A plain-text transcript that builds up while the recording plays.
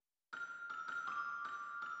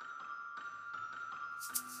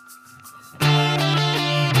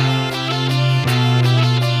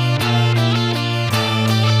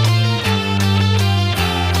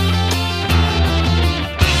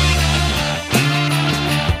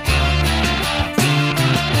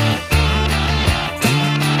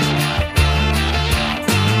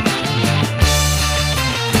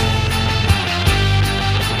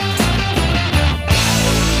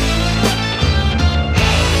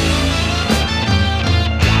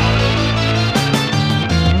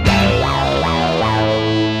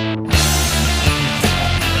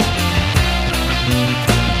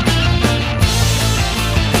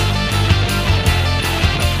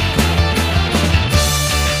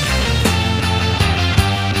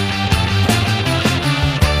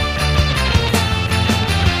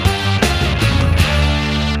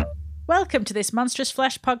Welcome to this Monstrous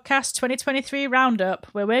Flesh Podcast 2023 Roundup,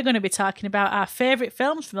 where we're going to be talking about our favourite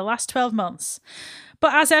films from the last 12 months.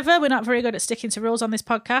 But as ever, we're not very good at sticking to rules on this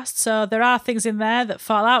podcast, so there are things in there that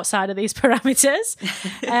fall outside of these parameters.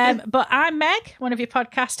 But I'm Meg, one of your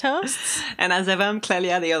podcast hosts. And as ever, I'm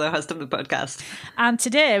Clelia, the other host of the podcast. And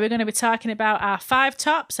today we're going to be talking about our 5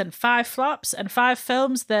 tops and 5 flops and 5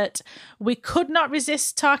 films that we could not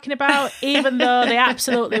resist talking about, even though they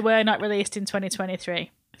absolutely were not released in 2023.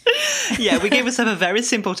 Yeah, we gave ourselves a very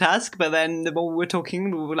simple task, but then the more we were talking,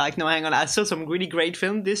 we were like, no, hang on, I saw some really great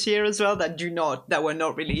films this year as well that were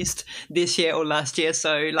not released this year or last year.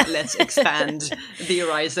 So let's expand the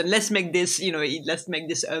horizon. Let's make this,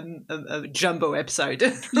 a jumbo episode.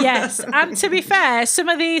 Yes, and to be fair, some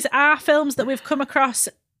of these are films that we've come across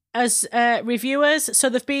as reviewers, so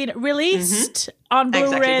they've been released on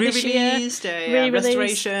Blu-ray this year, re-released,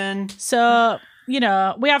 restoration. So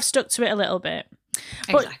we have stuck to it a little bit.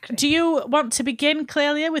 But Exactly. Do you want to begin,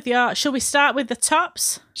 Clelia, with your? Shall we start with the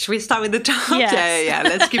tops? Should we start with the top? Yes. Yeah.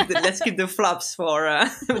 Let's keep the flops for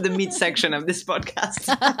the mid section of this podcast.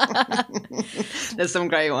 There's some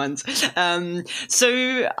great ones.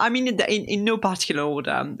 So I mean, in no particular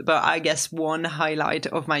order, but I guess one highlight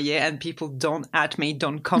of my year, and people don't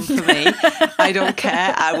come for me. I don't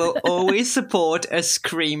care. I will always support a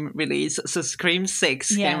Scream release. So Scream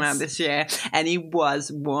 6 came out this year, and it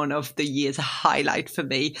was one of the year's highlight for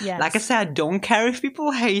me. Yes. Like I said, I don't care if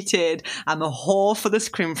people hate it. I'm a whore for the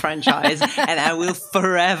Scream franchise, and I will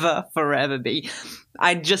forever be.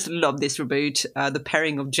 I just love this reboot. The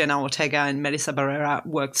pairing of Jenna Ortega and Melissa Barrera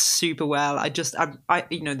worked super well. I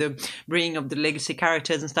the bringing of the legacy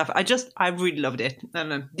characters and stuff. I really loved it. I don't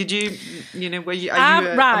know. Did you? Were you?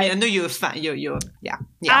 Right. I mean, I know you're a fan. Yeah.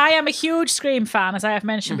 I am a huge Scream fan, as I have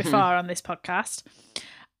mentioned before on this podcast.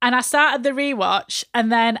 And I started the rewatch,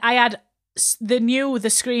 and then I had the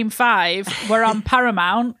Scream 5 were on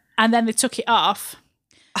Paramount, and then they took it off.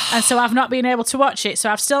 And so I've not been able to watch it. So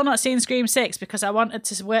I've still not seen Scream 6 because I wanted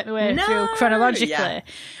to work my way through chronologically. Yeah,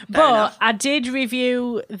 but I did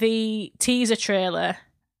review the teaser trailer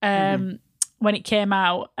when it came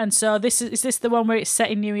out. And so is this the one where it's set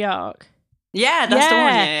in New York? Yeah, that's the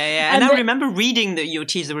one. Yeah. And I remember reading your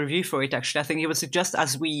teaser review for it, actually. I think it was just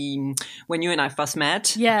when you and I first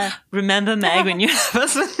met. Yeah. Remember, Meg, when you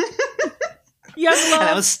first Young love. And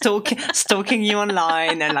I was stalking you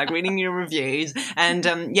online and like reading your reviews. And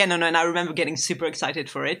and I remember getting super excited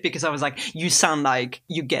for it because I was like, you sound like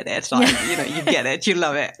you get it. Like, you get it. You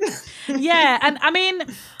love it. Yeah. And I mean,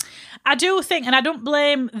 I do think, and I don't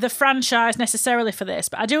blame the franchise necessarily for this,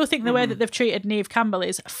 but I do think the way that they've treated Neve Campbell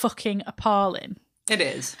is fucking appalling. It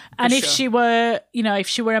is. And if she were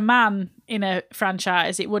a man in a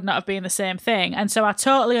franchise, it would not have been the same thing. And so I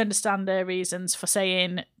totally understand their reasons for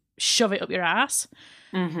saying, shove it up your ass.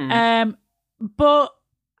 But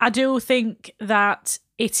I do think that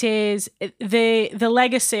it is the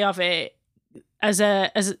legacy of it as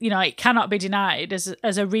it cannot be denied as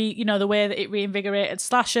the way that it reinvigorated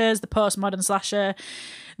slashers, the postmodern slasher,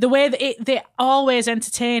 the way that they're always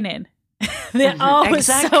entertaining. They're always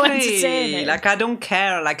so entertaining. Like, I don't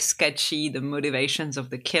care like sketchy the motivations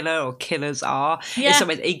of the killer or killers are. Yeah.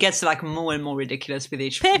 It gets like more and more ridiculous with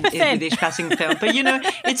each passing film. But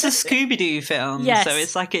it's a Scooby-Doo film. Yes. So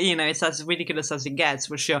it's like, it's as ridiculous as it gets,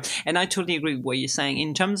 for sure. And I totally agree with what you're saying.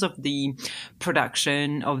 In terms of the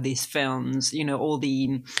production of these films, all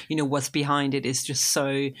the, what's behind it is just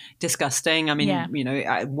so disgusting. I mean,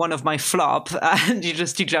 one of my flop, you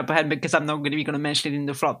just jump ahead because I'm not going to mention it in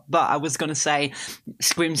the flop, but I was was going to say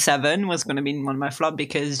Scream 7 was going to be one of my flop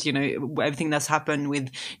because, you know, everything that's happened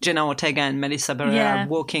with Jenna Ortega and Melissa Barrera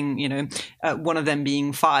walking, you know, one of them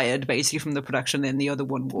being fired basically from the production and the other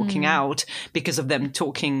one walking out because of them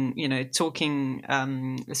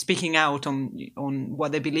speaking out on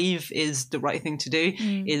what they believe is the right thing to do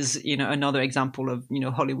is, you know, another example of, you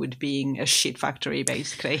know, Hollywood being a shit factory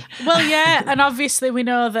basically. Well, yeah, and obviously we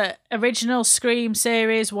know that original Scream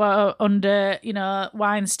series were under, you know,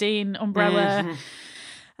 Weinstein umbrella,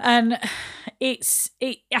 and I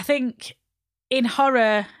think in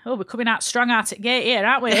horror, we're coming out strong out at gate here,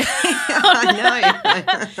 aren't we?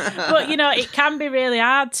 I know. But you know, it can be really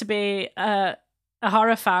hard to be a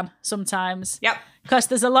horror fan sometimes. Yep. Because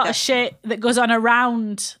there's a lot of shit that goes on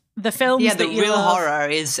around the films. Yeah, the that you real love. horror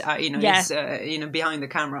is, is behind the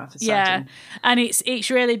camera for certain. Yeah, and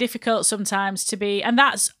it's really difficult sometimes to be,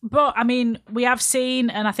 but I mean, we have seen,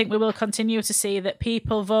 and I think we will continue to see that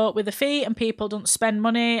people vote with their feet and people don't spend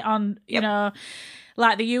money on, you know,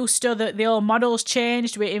 like they used to. The old models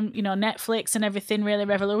changed with, you know, Netflix and everything really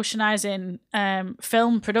revolutionising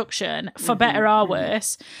film production for better or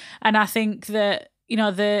worse. And I think that, you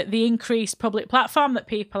know, the increased public platform that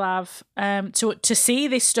people have to see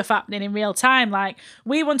this stuff happening in real time. Like,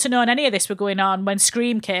 we wouldn't have known any of this were going on when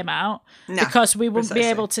Scream came out because we wouldn't be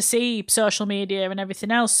able to see social media and everything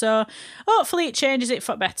else. So hopefully it changes it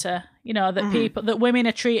for better. You know, that that women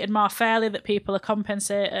are treated more fairly, that people are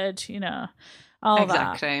compensated, you know, all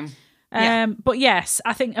that. Exactly. But yes,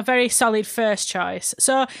 I think a very solid first choice.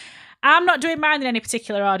 So I'm not doing mine in any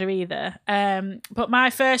particular order either. But my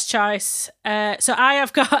first choice, so I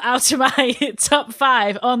have got out of my top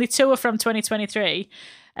 5, only 2 are from 2023.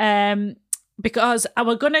 Because I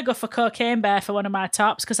was going to go for Cocaine Bear for one of my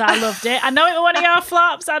tops because I loved it. I know it was one of your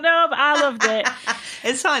flops, I know, but I loved it.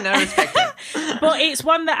 It's fine, I respect it. But it's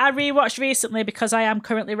one that I rewatched recently because I am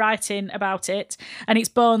currently writing about it, and it's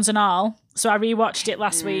Bones and All. So I rewatched it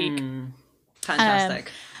last week.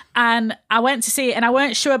 Fantastic. And I went to see it, and I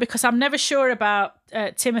weren't sure because I'm never sure about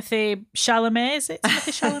Timothy Chalamet. Is it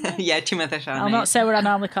Timothy Chalamet? Yeah, Timothy Chalamet. I'll not say what I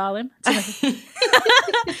normally call him. Timothy.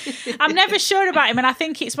 I'm never sure about him, and I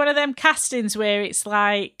think it's one of them castings where it's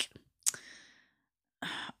like,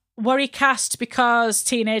 were he cast because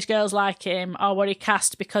teenage girls like him, or were he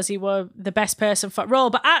cast because he were the best person for the role?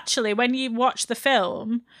 But actually, when you watch the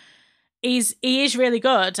film, he is really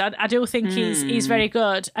good. I do think he's very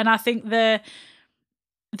good, and I think the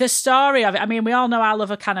story of it, I mean, we all know I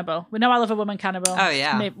love a cannibal. We know I love a woman cannibal. Oh,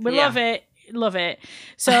 yeah. We love it.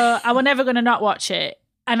 So I was never going to not watch it.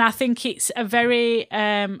 And I think it's a very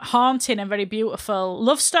haunting and very beautiful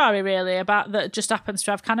love story, really, about that just happens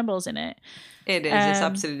to have cannibals in it. It is. It's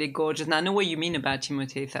absolutely gorgeous. And I know what you mean about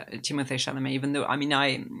Timothée Chalamet, even though, I mean,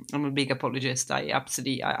 I'm a big apologist. I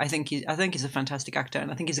think he's a fantastic actor,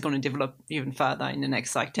 and I think he's going to develop even further in the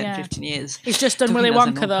next, 10, 15 years. He's just done Willy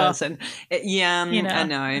Wonka, though. Yeah, you know. I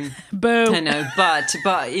know. Boo. I know. But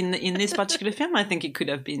in this particular film, I think it could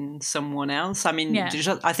have been someone else. I mean,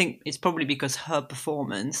 I think it's probably because her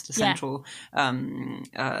performance, the central,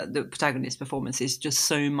 the protagonist's performance is just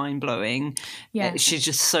so mind-blowing. Yeah. She's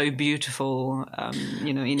just so beautiful.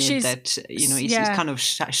 In it that, it's kind of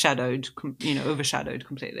overshadowed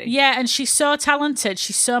completely. Yeah, and she's so talented.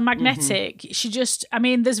 She's so magnetic. She just, I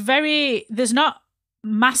mean, there's not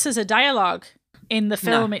masses of dialogue in the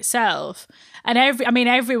film itself. And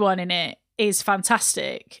everyone in it is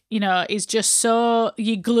fantastic. You know, is just so,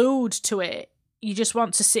 you're glued to it. You just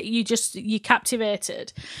want to see, you're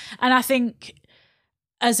captivated. And I think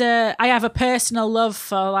I have a personal love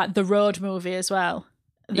for the Road movie as well.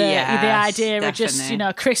 The idea of just,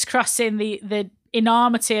 crisscrossing the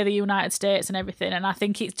enormity of the United States and everything. And I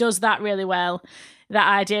think it does that really well. That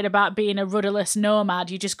idea about being a rudderless nomad,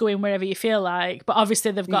 you just go in wherever you feel like. But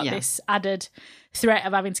obviously they've got this added threat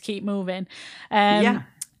of having to keep moving. And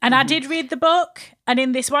I did read the book. And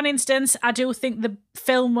in this one instance, I do think the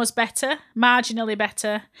film was better, marginally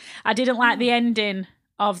better. I didn't like the ending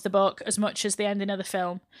of the book as much as the ending of the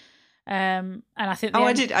film. And I think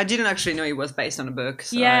I didn't actually know it was based on a book.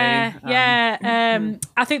 So, I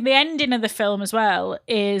think the ending of the film as well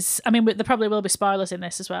is, I mean, there probably will be spoilers in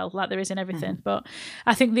this as well, like there is in everything, but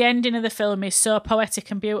I think the ending of the film is so poetic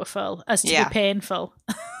and beautiful as to be painful.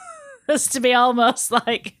 As to be almost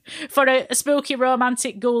like, for a spooky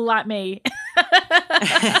romantic ghoul like me.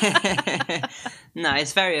 No,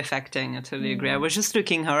 it's very affecting. I totally agree. I was just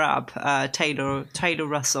looking her up, Taylor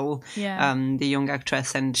Russell, the young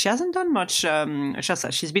actress, and she hasn't done much.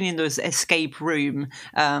 She's been in those escape room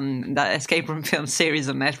film series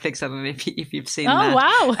on Netflix. I don't know if you've seen that. Oh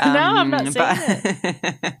wow! No, I've not seen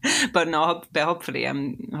it. But no, hopefully,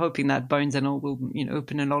 I'm hoping that Bones and All will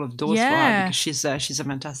open a lot of doors for her, because she's a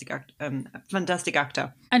fantastic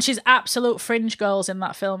actor, and she's absolute fringe goals in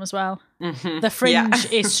that film as well. Mm-hmm. The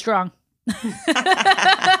fringe is strong. The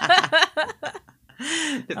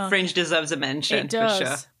fringe deserves a mention. It does.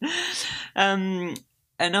 For sure.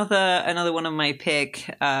 Another one of my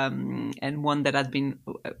pick, and one that I'd been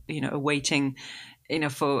awaiting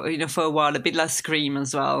for a while, a bit like Scream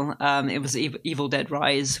as well. It was Evil Dead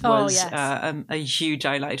Rise was a huge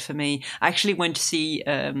highlight for me. I actually went to see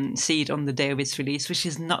it on the day of its release, which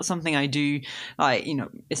is not something I do.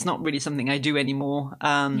 It's not really something I do anymore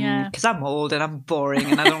because I'm old and I'm boring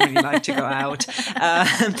and I don't really like to go out.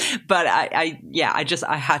 But I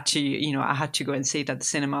had to go and see it at the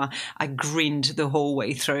cinema. I grinned the whole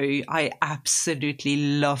way through. I absolutely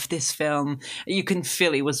love this film. You can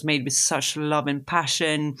feel it was made with such love and passion.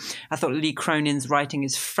 I thought Lee Cronin's writing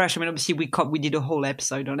is fresh. I mean, obviously we did a whole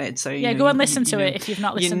episode on it. So go and listen to it if you've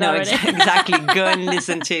not listened already. Exactly. Go and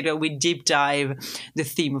listen to it. We deep dive the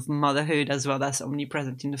theme of motherhood as well. That's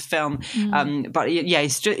omnipresent in the film. But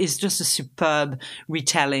it's just a superb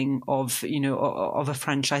retelling of of a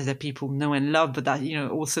franchise that people know and love. But that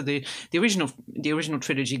also the original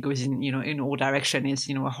trilogy goes in all directions.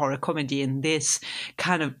 It's a horror comedy, and this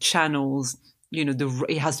kind of channels.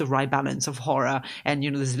 It has the right balance of horror and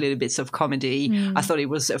there's little bits of comedy. I thought it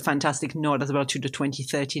was a fantastic nod as well to the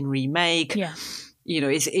 2013 remake.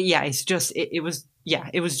 It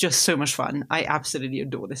was just so much fun. I absolutely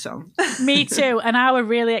adore this film. Me too, and I was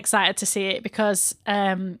really excited to see it because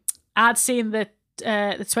I'd seen the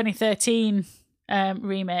 2013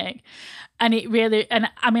 remake, and it really, and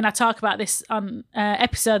I mean I talk about this on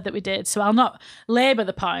episode that we did, so I'll not labour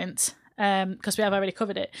the point. Because we have already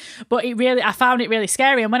covered it, but I found it really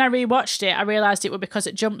scary. And when I rewatched it, I realised it was because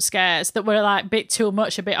of jump scares that were like a bit too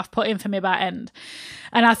much, a bit off-putting for me by end.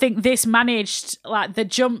 And I think this managed like the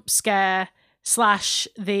jump scare /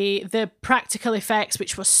 the practical effects,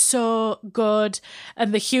 which was so good,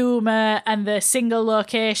 and the humour and the single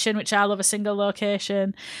location, which I love a single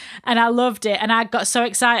location, and I loved it. And I got so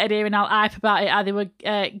excited hearing all hype about it, how they were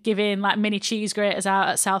giving like mini cheese graters out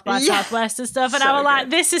at South by Southwest and stuff, and I was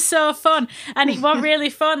like, this is so fun. And it was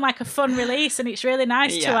really fun, like a fun release, and it's really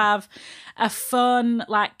nice to have a fun,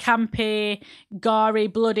 like campy, gory,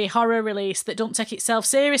 bloody horror release that don't take itself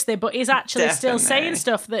seriously, but is actually still saying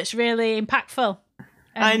stuff that's really impactful.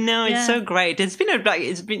 I know, it's so great. It's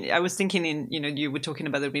been I was thinking you were talking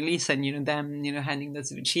about the release and them handing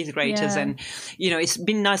those cheese graters and it's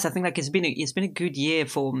been nice. I think like it's been a good year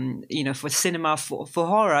for for cinema, for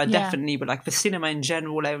horror definitely, but like for cinema in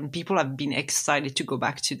general, and people have been excited to go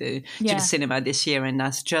back to the cinema this year, and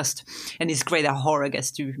that's and it's great that horror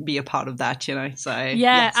gets to be a part of that, so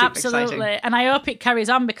absolutely exciting. And I hope it carries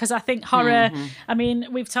on, because I think horror, I mean,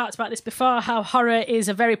 we've talked about this before, how horror is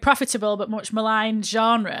a very profitable but much maligned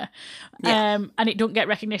genre, and it don't get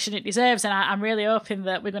recognition it deserves, and I'm really hoping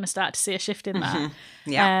that we're going to start to see a shift in that.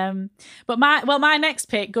 But my next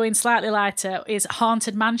pick, going slightly lighter, is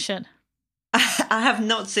Haunted Mansion. I have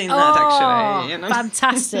not seen that actually.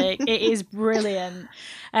 Fantastic. It is brilliant.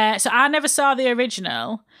 So I never saw the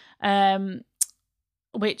original,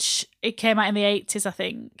 which it came out in the 80s, I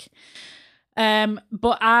think.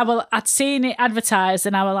 But I'd seen it advertised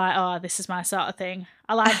and I was like, oh, this is my sort of thing.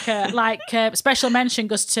 I like special mention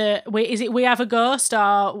goes to, is it We Have a Ghost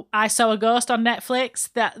or I Saw a Ghost on Netflix?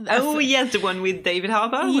 Yes, the one with David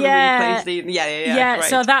Harbour. Yeah. Great.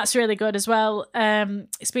 So that's really good as well.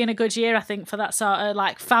 It's been a good year, I think, for that sort of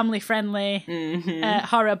like family friendly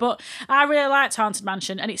horror. But I really liked Haunted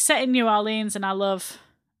Mansion, and it's set in New Orleans, and I love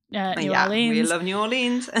New Orleans. We love New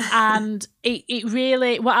Orleans. And it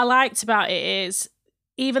really, what I liked about it is,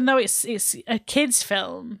 even though it's a kids'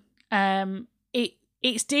 film,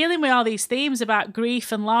 it's dealing with all these themes about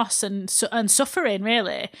grief and loss and suffering,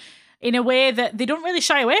 really, in a way that they don't really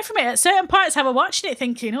shy away from it. At certain points, I was watching it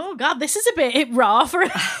thinking, oh God, this is a bit raw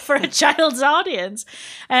for a child's audience.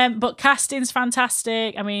 But casting's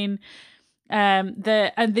fantastic. I mean, and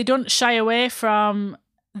they don't shy away from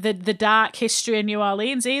the dark history of New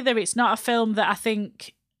Orleans either. It's not a film that I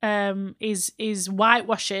think is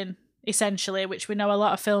whitewashing, essentially, which we know a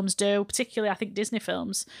lot of films do, particularly I think Disney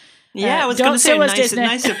films. I was going to say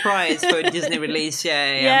nice surprise for a Disney release.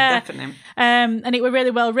 Yeah, definitely. And it were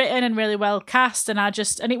really well written and really well cast, and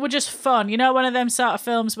it was just fun. One of them sort of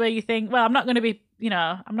films where you think, well, I'm not going to be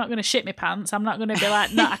I'm not going to shit my pants. I'm not going to be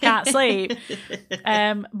like, no, I can't sleep.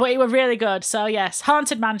 But it was really good. So yes,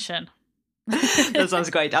 Haunted Mansion. That sounds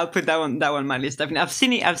great. I'll put that one on my list.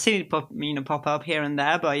 Definitely. I've seen it pop up here and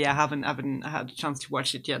there, but yeah, I haven't had a chance to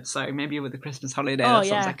watch it yet. So maybe over the Christmas holiday,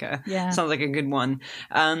 sounds like a good one.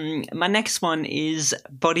 My next one is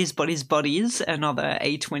Bodies, Bodies, Bodies, another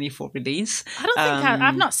A24 release. I don't think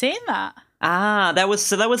I've not seen that. That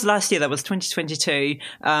was last year. That was 2022.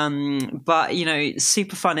 But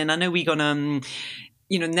super fun, and I know we're gonna.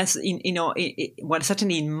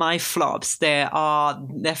 Certainly in my flops, there are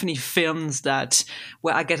definitely films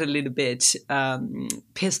where I get a little bit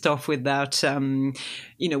pissed off with that,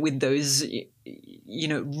 with those,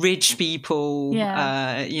 rich people,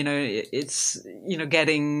 it's,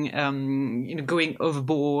 getting, going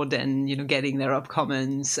overboard and, getting their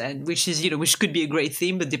upcommons, and which could be a great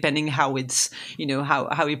theme, but depending how it's,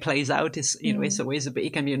 how it plays out, it's always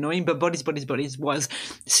it can be annoying. But Bodies, Bodies, Bodies was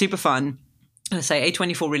super fun. Let's say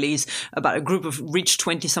A24 release about a group of rich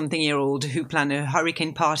 20-something-year-old who plan a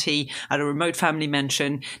hurricane party at a remote family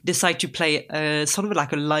mansion, decide to play sort of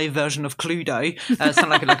like a live version of Cluedo,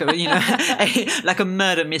 like a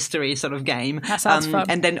murder mystery sort of game. That sounds fun.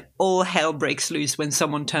 And then all hell breaks loose when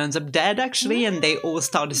someone turns up dead, actually, and they all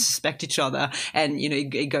start to suspect each other. And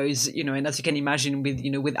it goes, and as you can imagine,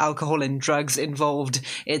 with alcohol and drugs involved,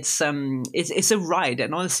 it's a ride.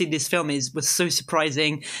 And honestly, this film was so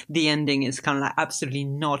surprising. The ending is kind of like absolutely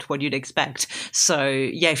not what you'd expect. So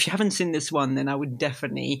yeah, if you haven't seen this one, then I would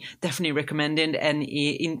definitely recommend it. And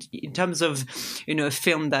in terms of a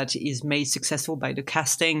film that is made successful by the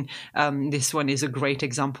casting, this one is a great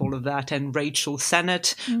example of that. And Rachel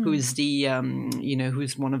Sennett, who's the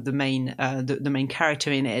who's one of the main the main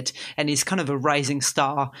character in it, and is kind of a rising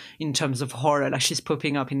star in terms of horror. Like, she's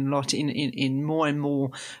popping up in more and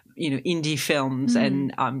more indie films,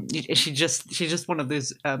 and she's just one of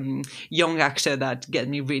those young actor that get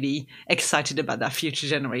me really excited about that future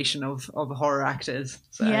generation of horror actors.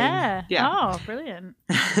 So, yeah. Oh, brilliant.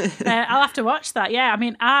 I'll have to watch that. Yeah, I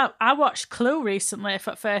mean, I watched Clue recently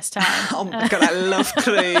for the first time. Oh my god, I love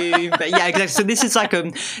Clue. But yeah, exactly. So this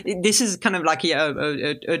is kind of like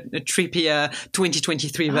a trippier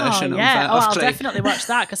 2023 version of Clue. I'll definitely watch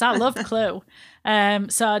that because I love Clue.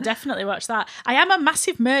 So I'll definitely watch that. I am a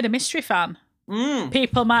massive murder mystery fan.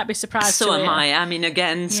 People might be surprised. So am I. I mean,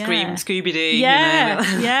 again, Scream, Scooby-Doo.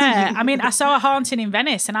 Yeah. I mean, I saw A Haunting in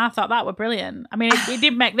Venice, and I thought that were brilliant. I mean, it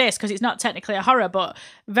didn't make this because it's not technically a horror, but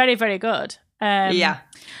very, very good.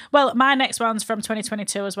 Well, my next one's from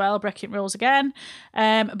 2022 as well, breaking rules again.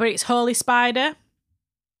 But it's Holy Spider.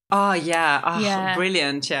 Oh yeah,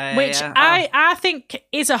 brilliant. Which I think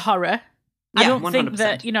is a horror. I don't 100%. Think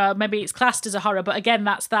that, maybe it's classed as a horror, but again,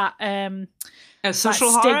 that's that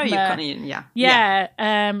social horror.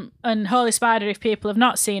 And Holy Spider, if people have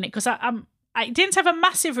not seen it, because I didn't have a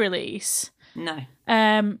massive release. No.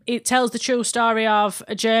 It tells the true story of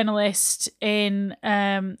a journalist in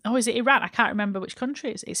is it Iran? I can't remember which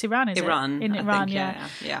country it's Iran, is Iran, it? In Iran,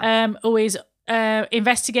 yeah. Who is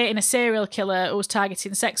investigating a serial killer who was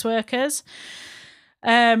targeting sex workers.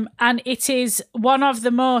 And it is one of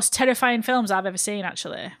the most terrifying films I've ever seen,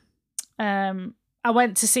 actually. I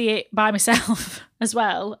went to see it by myself as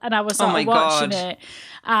well, and I was watching it.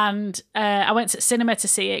 And I went to cinema to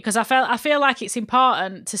see it because I feel like it's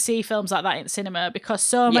important to see films like that in cinema, because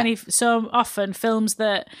so often films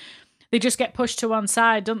that they just get pushed to one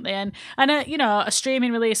side, don't they? And a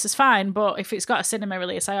streaming release is fine, but if it's got a cinema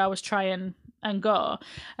release, I always try and go.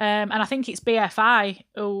 And I think it's BFI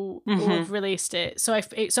who have released it. So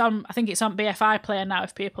if it's on, I think it's on BFI Player now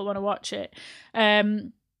if people want to watch it.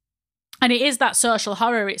 And it is that social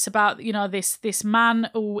horror. It's about, this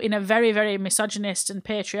man who, in a very, very misogynist and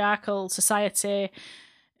patriarchal society,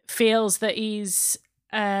 feels that he's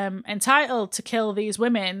entitled to kill these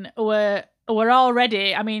women who are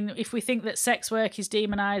already, I mean, if we think that sex work is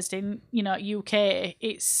demonised in, UK,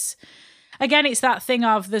 it's that thing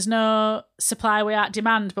of there's no supply without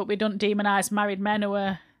demand, but we don't demonise married men who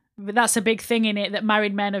are... That's a big thing in it, that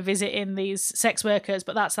married men are visiting these sex workers,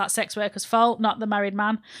 but that's that sex worker's fault, not the married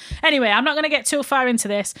man. Anyway, I'm not going to get too far into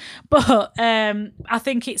this, but I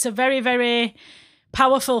think it's a very, very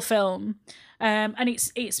powerful film, and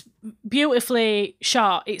it's beautifully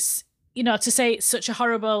shot. It's, to say it's such a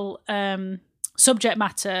horrible subject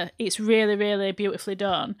matter, it's really, really beautifully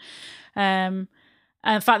done. And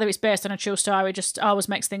the fact that it's based on a true story just always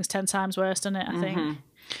makes things 10 times worse, doesn't it, I think?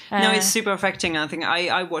 No, it's super affecting. I think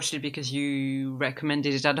I watched it because you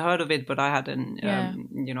recommended it. I'd heard of it, but I hadn't,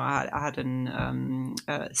 I hadn't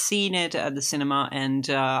seen it at the cinema. And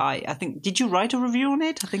I think, did you write a review on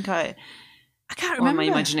it? I think I I can't Or am remember. I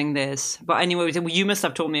imagining this? But anyway, you must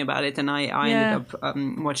have told me about it, and I ended up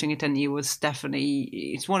watching it, and it was definitely,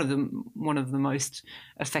 it's one of the most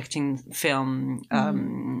affecting film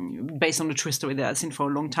based on the true story that I've seen for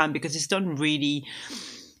a long time, because it's done really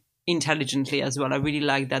intelligently as well. I really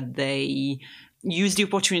like that they use the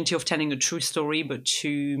opportunity of telling a true story, but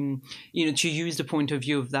to use the point of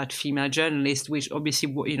view of that female journalist, which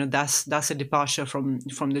obviously that's a departure from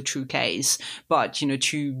the true case, but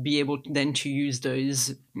to be able then to use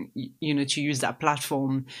those, to use that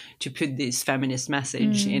platform to put this feminist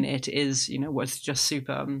message in it is what's just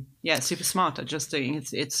super super smart. I just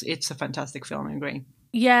think it's a fantastic film. I agree.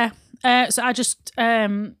 Yeah. So I just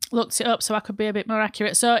looked it up so I could be a bit more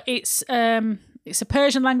accurate. So it's a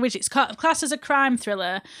Persian language. It's classed as a crime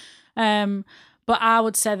thriller, but I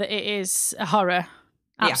would say that it is a horror.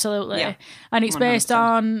 Absolutely. Yeah. And it's 100%. Based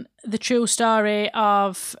on the true story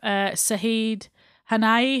of Saeed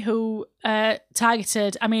Hanai, who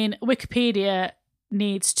targeted... I mean, Wikipedia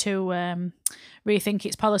needs to rethink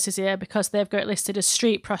its policies here, because they've got it listed as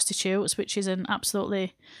street prostitutes, which is an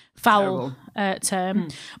absolutely foul term.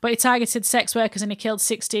 But he targeted sex workers and he killed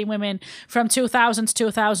 16 women from 2000 to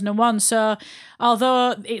 2001. So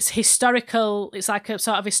although it's historical, it's like a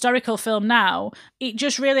sort of historical film now, it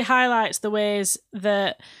just really highlights the ways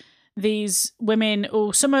that these women,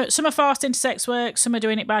 who some are forced into sex work, some are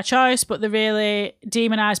doing it by choice, but they're really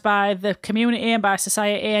demonised by the community and by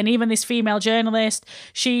society. And even this female journalist,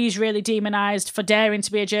 she's really demonised for daring to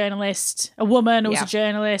be a journalist, a woman who's a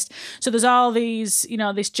journalist. So there's all these,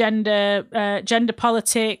 this gender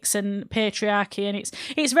politics and patriarchy, and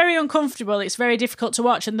it's very uncomfortable. It's very difficult to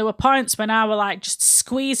watch. And there were points when I were like just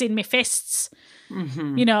squeezing my fists,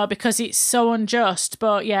 because it's so unjust.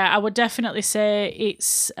 But yeah, I would definitely say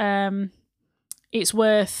it's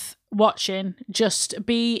worth watching. Just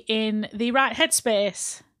be in the right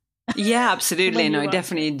headspace. Yeah, absolutely. No, it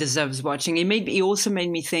definitely deserves watching. It also made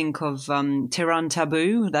me think of Tehran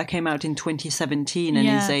Taboo, that came out in 2017, and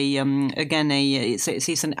is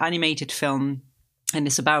it's an animated film. And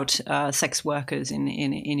it's about sex workers in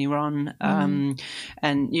Iran, and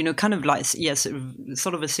kind of like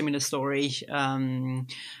sort of a similar story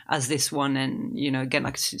as this one, and again,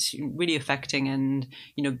 like, it's really affecting, and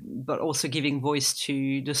but also giving voice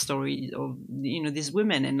to the story of these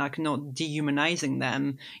women, and like not dehumanizing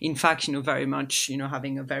them. In fact, very much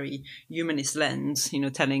having a very humanist lens,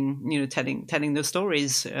 telling those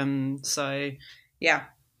stories. So yeah.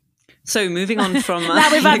 So moving on from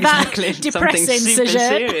now we've had that depressing something super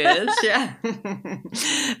serious, yeah.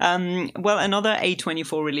 Well, another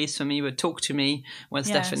A24 release for me, but Talk to Me was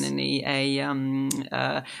definitely a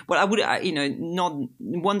not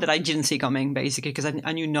one that I didn't see coming, basically, because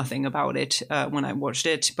I knew nothing about it when I watched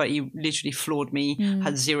it, but it literally floored me.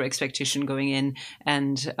 Had zero expectation going in,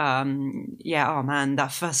 and oh man,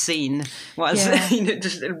 that first scene was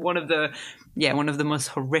just one of the most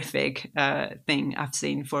horrific thing I've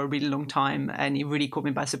seen for a really long time, and it really caught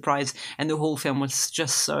me by surprise. And the whole film was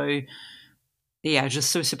just so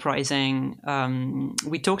surprising.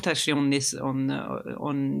 We talked actually on this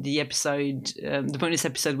on the episode, the bonus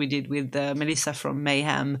episode we did with Melissa from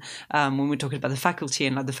Mayhem, when we were talking about The Faculty,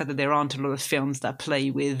 and like the fact that there aren't a lot of films that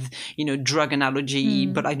play with drug analogy,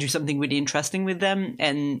 but I do something really interesting with them.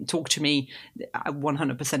 And Talk to Me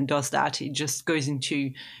 100% does that. It just goes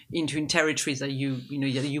into territories that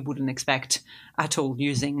you wouldn't expect at all,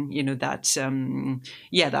 using that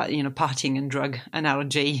partying and drug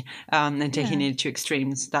analogy, and taking it to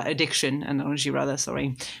extremes, that addiction analogy rather,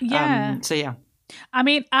 sorry. I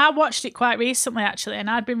mean, I watched it quite recently actually, and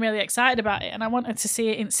I'd been really excited about it, and I wanted to see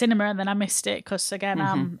it in cinema, and then I missed it because again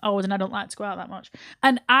I'm old and I don't like to go out that much,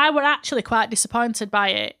 and I were actually quite disappointed by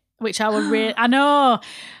it, which I would really... I know.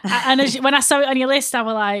 And when I saw it on your list, I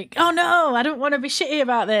was like, oh no, I don't want to be shitty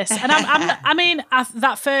about this. And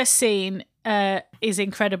that first scene is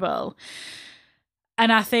incredible.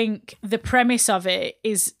 And I think the premise of it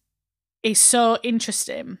is so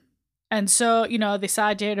interesting. And so, this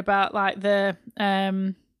idea about like the...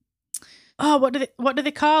 what do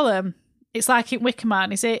they call them? It's like in Wicker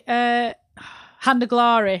Man. Is it... Hand of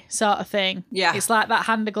Glory sort of thing. Yeah. It's like that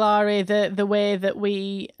Hand of Glory, the way that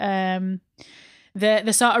we the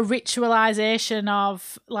sort of ritualization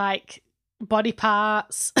of like body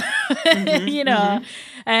parts,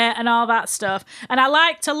 and all that stuff. And I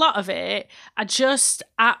liked a lot of it. I just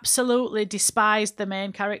absolutely despised the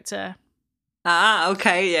main character. Ah,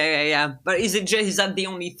 okay, yeah. But is that the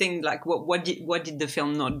only thing? Like, what did the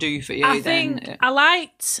film not do for you? I think I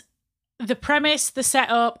liked the premise, the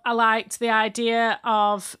setup. I liked the idea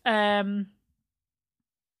of the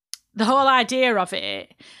whole idea of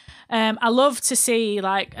it. I love to see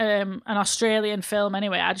like an Australian film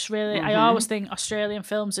anyway. I just really, I always think Australian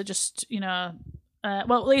films are just, you know,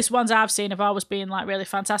 well, at least ones I've seen have always been like really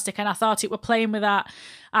fantastic. And I thought it were playing with that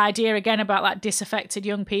idea again about like disaffected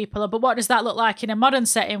young people. But what does that look like in a modern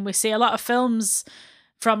setting? We see a lot of films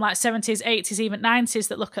from like 70s, 80s, even 90s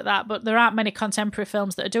that look at that, but there aren't many contemporary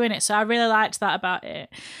films that are doing it. So I really liked that about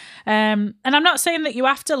it. And I'm not saying that you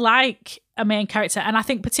have to like a main character. And I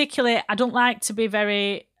think particularly, I don't like to be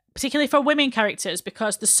particularly for women characters,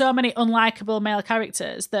 because there's so many unlikable male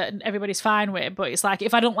characters that everybody's fine with. But it's like,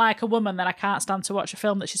 if I don't like a woman, then I can't stand to watch a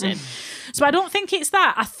film that she's in. So I don't think it's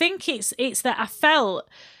that. I think it's that I felt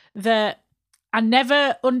that I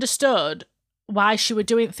never understood why she were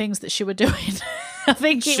doing things that she were doing. I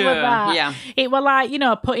think it was that. Yeah. It were like, you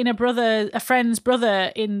know, putting a friend's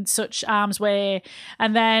brother in such harm's way,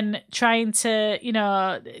 and then trying to, you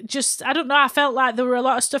know, just, I don't know, I felt like there were a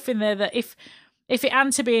lot of stuff in there that if it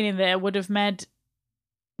hadn't been in there would have made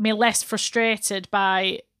me less frustrated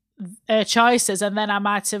by her choices, and then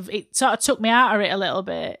it sort of took me out of it a little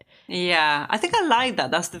bit. Yeah, I think I like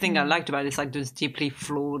that. That's the thing I liked about it. It's like those deeply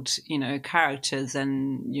flawed, you know, characters,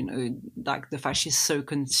 and, you know, like the fact she's so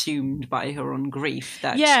consumed by her own grief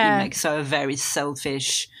that she makes her a very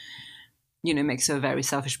selfish, you know, makes her a very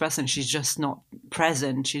selfish person. She's just not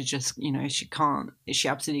present. She's just, you know, she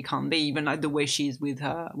absolutely can't be. Even like the way she's with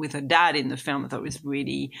her dad in the film, I thought was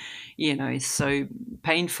really, you know, it's so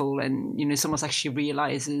painful. And, you know, it's almost like she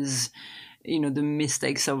realizes, you know, the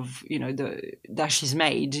mistakes of, you know, that she's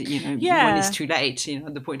made, you know, when it's too late, you know,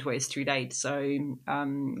 the point where it's too late. So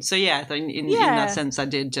yeah, in that sense, I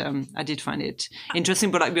did find it interesting,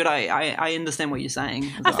 but I understand what you're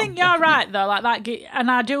saying. I think you're right though, like that, and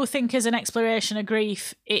I do think as an exploration of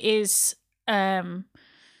grief, it is a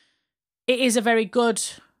very good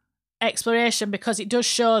exploration, because it does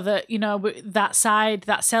show that, you know, that side,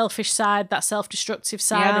 that selfish side, that self-destructive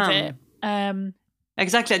side of it.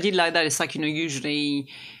 Exactly, I did like that. It's like, you know,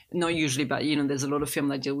 not usually, but, you know, there's a lot of film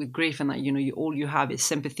that deal with grief, and that, you know, all you have is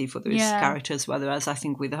sympathy for those characters. Whereas I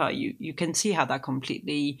think with her, you can see how that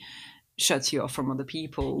completely shuts you off from other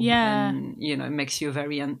people. Yeah, and, you know, makes you a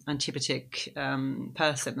very antipathetic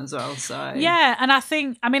person as well. So yeah, and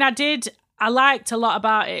I liked a lot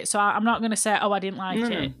about it, so I'm not going to say, oh, I didn't like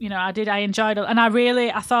it. You know, I enjoyed it. And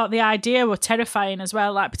I thought the idea were terrifying as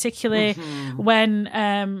well, like particularly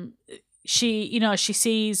when she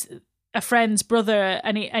sees a friend's brother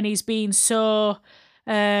and he's being so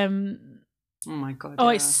oh my God. Oh,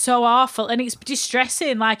 it's so awful. And it's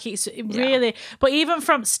distressing. Like, it's really, but even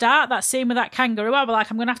from start, that scene with that kangaroo, I was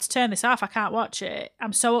like, I'm going to have to turn this off. I can't watch it.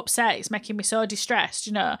 I'm so upset. It's making me so distressed,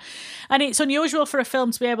 you know. And it's unusual for a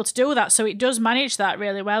film to be able to do that. So it does manage that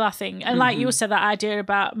really well, I think. And like you said, that idea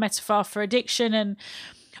about metaphor for addiction,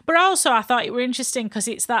 but also I thought it were interesting because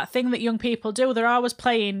it's that thing that young people do. They're always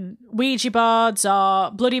playing Ouija boards or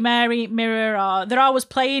Bloody Mary mirror, or they're always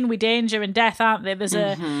playing with danger and death, aren't they? There's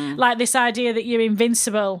like this idea that you're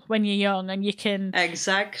invincible when you're young and you can...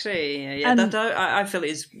 Exactly. Yeah, that I feel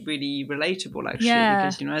is really relatable, actually,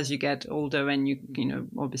 because, you know, as you get older and you know,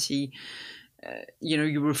 obviously... you know,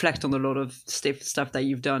 you reflect on a lot of stiff stuff that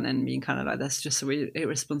you've done and being kind of like, that's just so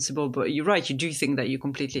irresponsible. But you're right, you do think that you're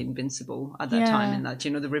completely invincible at that time, and that,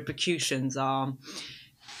 you know, the repercussions are,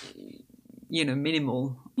 you know,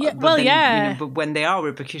 minimal. Yeah, You know, but when there are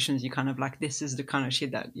repercussions, you kind of like, this is the kind of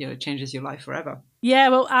shit that, you know, changes your life forever. Yeah,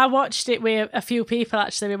 well, I watched it with a few people,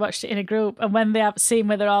 actually. We watched it in a group, and when they have seen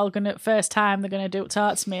where they're all going to, first time, they're going to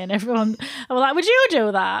talk to me, and everyone, I was like, would you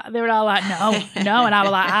do that? They were all like, no. And I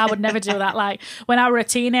was like, I would never do that. Like, when I were a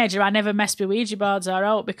teenager, I never messed with Ouija boards or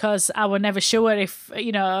out, because I was never sure if,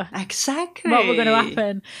 you know, exactly what were going to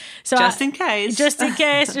happen. So just in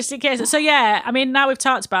case. So yeah, I mean, now we've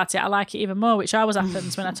talked about it, I like it even more, which always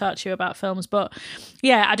happens when I talk to you about films. But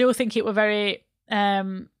yeah, I do think it were very...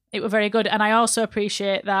 it were very good, and I also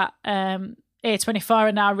appreciate that A24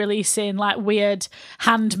 are now releasing like weird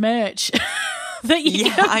hand merch that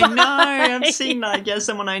you can buy. I know. I've seen that. Yeah,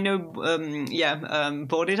 someone I know,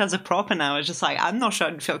 bought it as a prop, and now it's just like, I'm not sure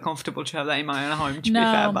I'd feel comfortable to have that in my own home. To be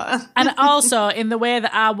fair, but and also in the way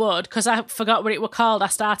that I would, because I forgot what it were called, I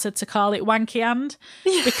started to call it wanky hand,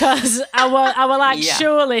 because I were like,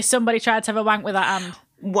 surely somebody tried to have a wank with that hand.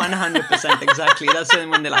 100%, exactly. That's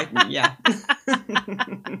when they're like, yeah.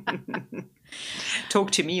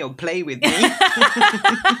 Talk to me or play with me.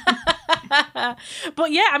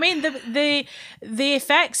 But yeah, I mean the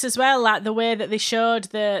effects as well, like the way that they showed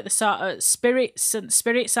the sort of spirits and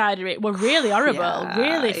spirit side of it were really horrible,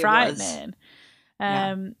 really frightening.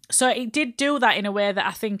 So it did do that in a way that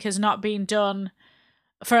I think has not been done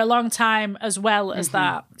for a long time as well as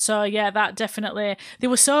that. So yeah, that definitely, they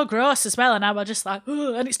were so gross as well, and I was just like,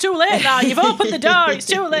 oh, and it's too late now, you've opened the door, it's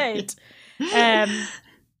too late.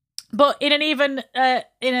 But in an even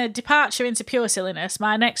in a departure into pure silliness,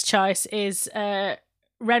 my next choice is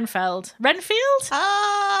Renfield. Renfield?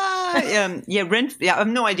 Yeah, I have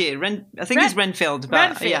no idea. I think it's Renfield, but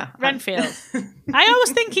Renfield. yeah. Renfield. I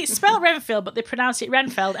always think it's spelled Renfield, but they pronounce it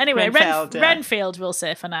Renfield. Anyway, Renfield, yeah. Renfield, we'll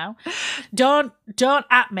say for now. Don't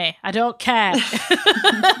at me. I don't care.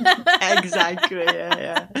 Exactly.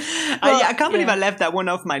 Yeah. I can't believe I left that one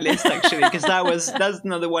off my list actually, because that's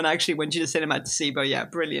another one I actually went to the cinema to see. But yeah,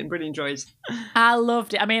 brilliant choice. I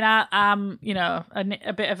loved it. I mean, I'm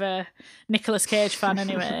a bit of a Nicolas Cage fan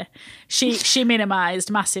anyway. She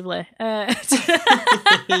minimised massively. Yeah,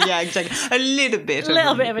 exactly. A little bit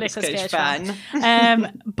of a Nicolas Cage fan.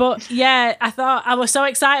 But yeah, I thought I was so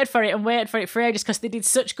excited for it and waited for it for ages, because they did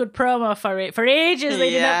such good promo for it for ages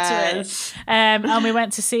leading up to it. And we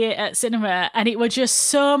went to see it at cinema, and it was just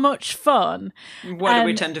so much fun. What a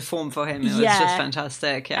return to form for him. It was just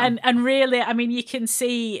fantastic. Yeah. And really, I mean, you can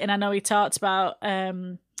see, and I know he talked about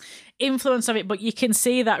influence of it, but you can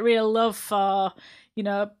see that real love for,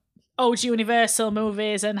 old Universal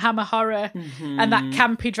movies and Hammer horror, and that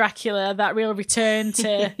campy Dracula, that real return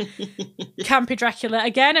to campy Dracula.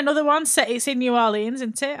 Again, another one it's in New Orleans,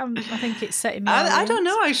 isn't it? I think it's set in New Orleans. I don't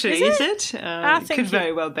know, actually. Is it? I think could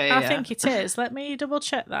very well be. I think it is. Let me double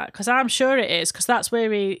check that, because I'm sure it is, because that's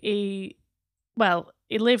where he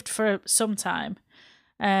lived for some time.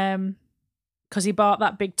 Because he bought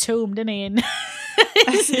that big tomb, didn't he? And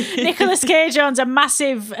Nicolas Cage owns a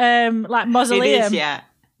massive mausoleum. It is, yeah.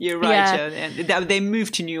 You're right. Yeah. They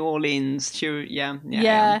moved to New Orleans.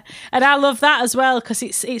 Yeah. And I love that as well, because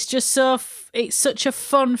it's just it's such a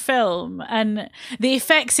fun film, and the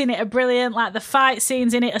effects in it are brilliant. Like the fight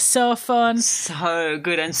scenes in it are so fun, so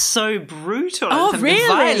good, and so brutal. Oh, really? The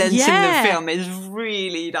violence in the film is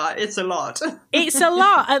really it's a lot. It's a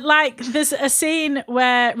lot. Like there's a scene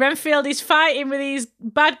where Renfield is fighting with these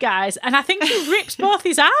bad guys, and I think he rips both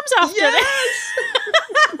his arms off. Yes.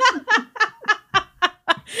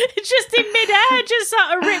 Just in midair, just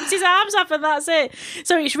sort of rips his arms off, and that's it.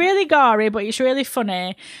 So it's really gory, but it's really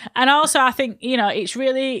funny. And also, I think, it's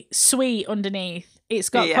really sweet underneath. It's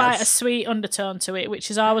got quite a sweet undertone to it, which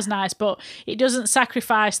is always nice, but it doesn't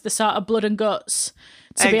sacrifice the sort of blood and guts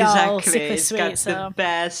to be all sickly sweet. It's got the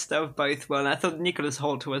best of both worlds. I thought Nicholas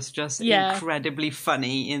Hoult was just incredibly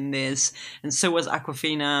funny in this, and so was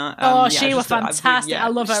Awkwafina. She was fantastic. I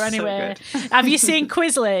love her anyway. So have you seen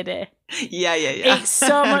Quiz Lady? Yeah. It's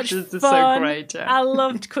so much fun. So great. Yeah. I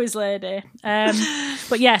loved Quiz Lady.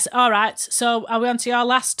 But yes, all right. So are we on to your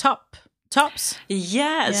last tops?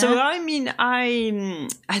 Yeah. So I mean, I'm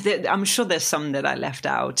sure there's some that I left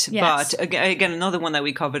out, but again, another one that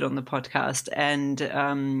we covered on the podcast, and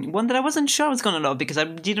one that I wasn't sure I was going to love, because I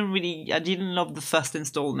didn't love the first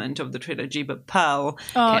installment of the trilogy, but Pearl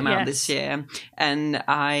came out this year, and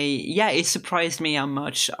it surprised me how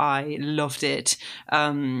much I loved it,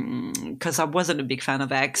 because I wasn't a big fan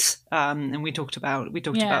of X, and we talked about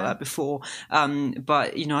that before,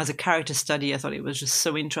 but as a character study, I thought it was just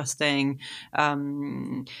so interesting.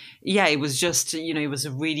 It was just, it was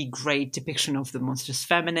a really great depiction of the monstrous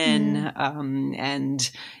feminine,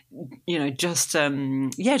 and just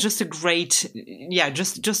a great,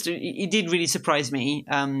 it did really surprise me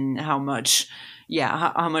how much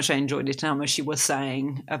I enjoyed it, and how much she was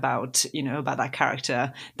saying about that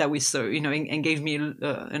character that we saw, and gave me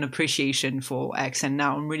an appreciation for X. And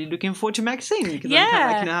now I'm really looking forward to Maxine, because I'm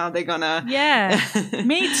kind of like, how they're gonna. Yeah,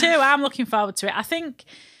 me too. I'm looking forward to it. I think.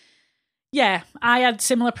 Yeah, I had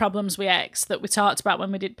similar problems with X that we talked about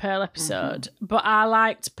when we did Pearl episode, but I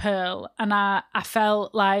liked Pearl, and I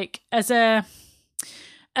felt like as a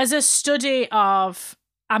study of,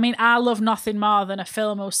 I mean, I love nothing more than a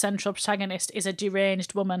film whose central protagonist is a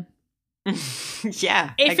deranged woman.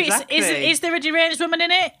 Yeah, exactly. Is there a deranged woman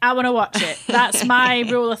in it? I want to watch it. That's my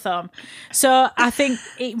rule of thumb. So I think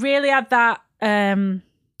it really had that. In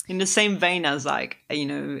the same vein as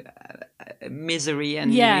Misery,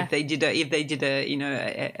 and if they did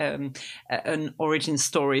an origin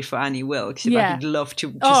story for Annie Wilkes, I'd love to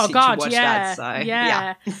watch that.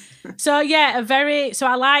 So So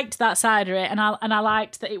I liked that side of it, and I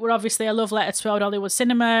liked that it were obviously a love letter to old Hollywood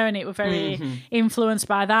cinema, and it were very influenced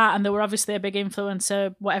by that, and they were obviously a big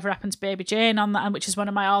influencer. Whatever Happened to Baby Jane on that, which is one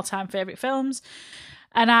of my all-time favourite films.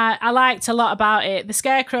 And I liked a lot about it. The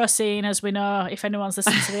scarecrow scene, as we know, if anyone's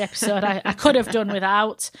listened to the episode, I could have done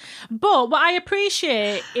without. But what I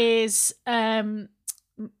appreciate is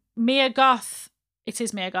Mia Goth. It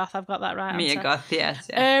is Mia Goth. I've got that right. Mia Goth, yes.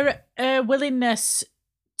 Her willingness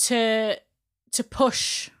to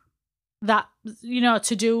push that,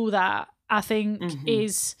 to do that, I think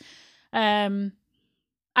is, I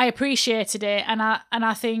appreciated it, and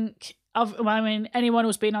I think anyone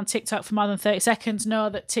who's been on TikTok for more than 30 seconds know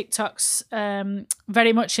that TikTok's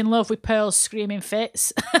very much in love with Pearl's screaming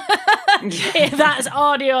fits. That's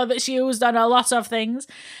audio that's used on a lot of things.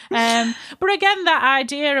 But again, that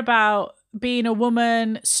idea about being a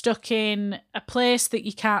woman stuck in a place that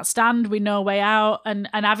you can't stand with no way out, and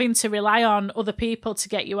having to rely on other people to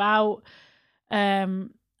get you out,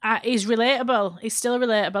 is relatable. It's still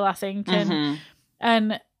relatable, I think.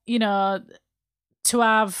 And to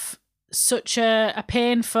have such a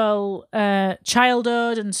painful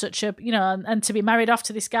childhood, and such a and to be married off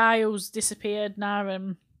to this guy who's disappeared now,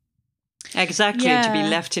 and exactly, to be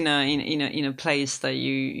left in a place that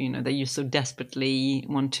that you so desperately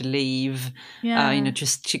want to leave,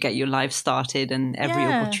 just to get your life started, and every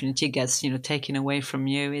opportunity gets taken away from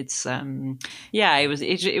you. It's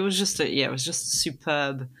it was just a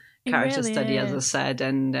superb character study, as I said,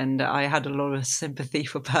 and I had a lot of sympathy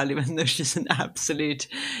for Pearl, even though she's an absolute,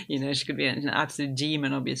 she could be an absolute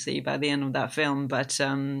demon, obviously, by the end of that film. But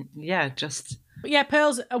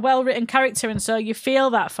Pearl's a well-written character, and so you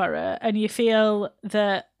feel that for her, and you feel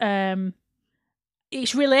that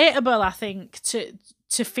it's relatable, I think,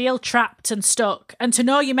 to feel trapped and stuck, and to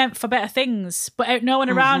know you're meant for better things, but no one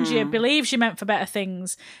around you believes you're meant for better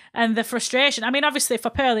things. And the frustration, I mean, obviously for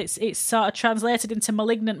Pearl, it's sort of translated into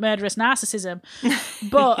malignant, murderous narcissism.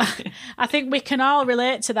 But I think we can all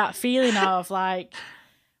relate to that feeling of like,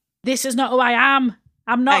 this is not who I am.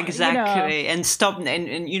 I'm not exactly, and stop,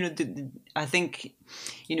 and I think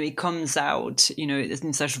it comes out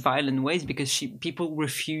in such violent ways because people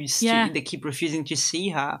refuse to, they keep refusing to see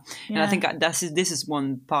her, and I think this is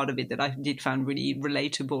one part of it that I did find really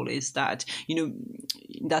relatable, is that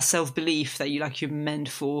that self-belief that you're meant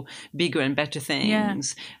for bigger and better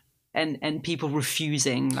things. And people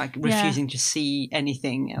refusing to see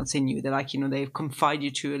anything else in you. They're like, they confide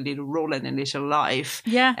you to a little role and a little life.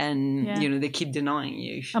 And, they keep denying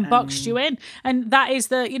you. And boxed you in. And that is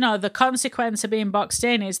the consequence of being boxed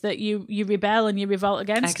in, is that you rebel and you revolt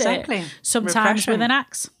against it. Sometimes with an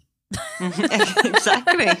axe.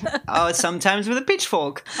 Exactly. Or sometimes with a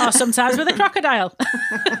pitchfork. Or sometimes with a crocodile.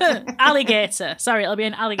 Alligator. Sorry, it'll be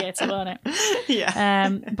an alligator, won't it? Yeah.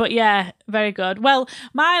 But yeah, very good. Well,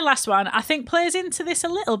 my last one, I think, plays into this a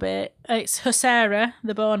little bit. It's Husaira,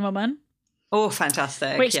 the Bone Woman. Oh,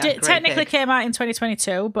 fantastic. Which technically came out in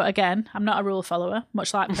 2022, but again, I'm not a rule follower,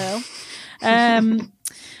 much like Pearl.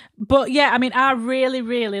 But yeah, I mean, I really,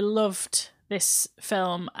 really loved this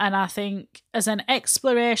film, and I think as an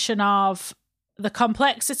exploration of the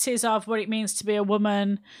complexities of what it means to be a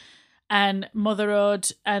woman and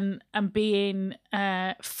motherhood, and being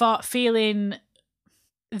feeling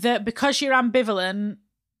that because you're ambivalent,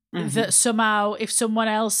 that somehow if someone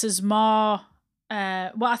else is more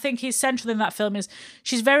what I think is central in that film is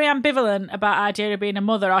she's very ambivalent about the idea of being a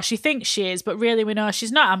mother, or she thinks she is, but really we know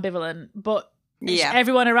she's not ambivalent, but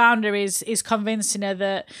everyone around her is convincing her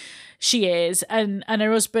that she is, and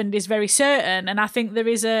her husband is very certain. And I think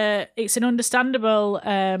it's an understandable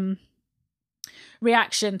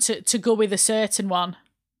reaction to go with a certain one,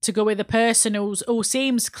 to go with a person who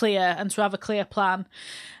seems clear and to have a clear plan.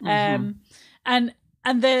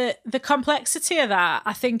 And the complexity of that,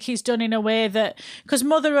 I think, is done in a way that, because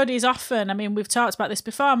motherhood is often, I mean, we've talked about this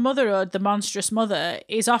before, motherhood, the monstrous mother,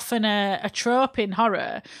 is often a trope in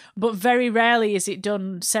horror, but very rarely is it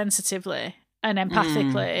done sensitively and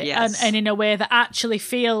empathically, and in a way that actually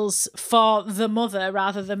feels for the mother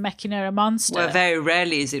rather than making her a monster. Well, very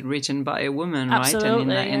rarely is it written by a woman,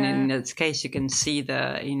 absolutely, right? And in that case, you can see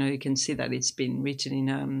that it's been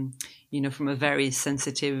written in from a very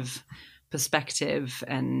sensitive perspective,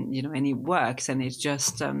 and it works, and it's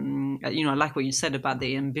just I like what you said about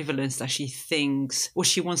the ambivalence that she thinks, or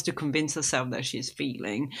she wants to convince herself that she's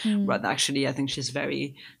feeling, but actually I think she's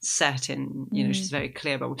very set, and she's very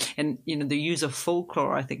clear about, and the use of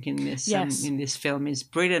folklore, I think, in this film is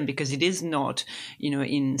brilliant, because it is not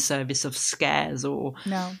in service of scares, or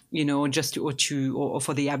just or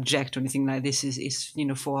for the abject or anything like this. Is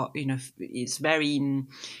for it's very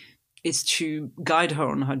is to guide her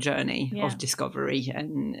on her journey of discovery,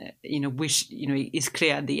 and which is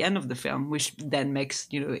clear at the end of the film, which then makes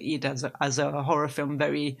it as a horror film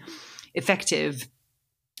very effective,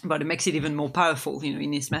 but it makes it even more powerful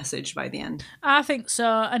in its message by the end. I think so,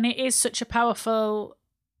 and it is such a powerful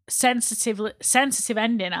sensitive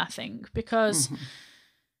ending, I think, because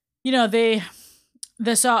the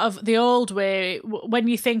sort of the old way, when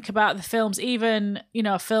you think about the films, even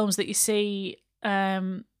films that you see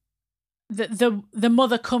the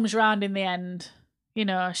mother comes round in the end. You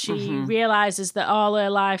know, she realizes that all her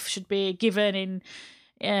life should be given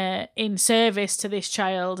in service to this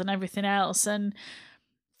child and everything else, and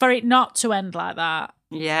for it not to end like that.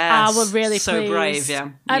 Yeah, I was really so pleased. brave. Yeah,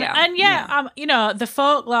 and you know, the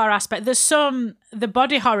folklore aspect. The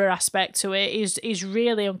body horror aspect to it is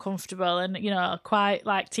really uncomfortable, and you know, quite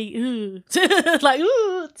like teeth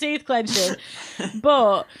clenching.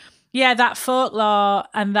 But yeah, that folklore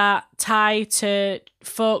and that tie to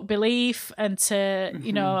folk belief and to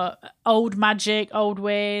you know, old magic, old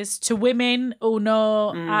ways, to women who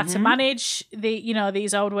know how to manage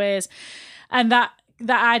these old ways, and that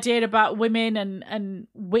idea about women and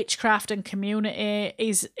witchcraft and community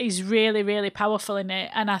is really, really powerful in it.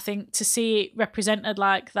 And I think to see it represented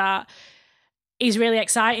like that is really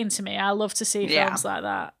exciting to me. I love to see films like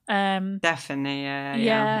that. Definitely,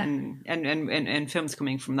 yeah. And films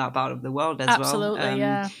coming from that part of the world as absolutely, well.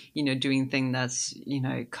 yeah. You know, doing things that's, you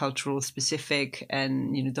know, cultural specific,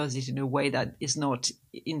 and, you know, does it in a way that is not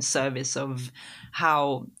in service of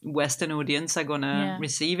how Western audience are gonna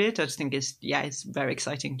receive it. I just think it's very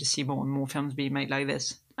exciting to see more and more films being made like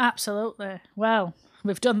this. Absolutely. Well,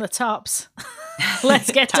 we've done the tops.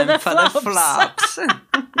 Let's get to the flops.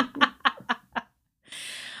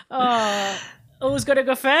 Oh, who's going to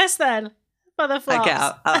go first then for the flops? Okay,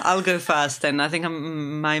 I'll go first then. I think I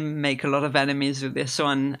might make a lot of enemies with this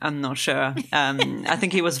one. I'm not sure. I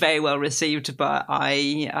think it was very well received, but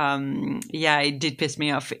it did piss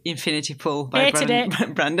me off. Infinity Pool by Brandon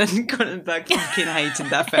Cronenberg. Fucking hated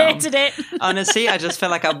that film. Hated it. Honestly, I just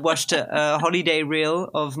felt like I watched a holiday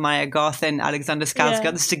reel of Maya Goth and Alexander Skarsgård.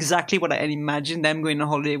 Yeah. This is exactly what I imagined them going on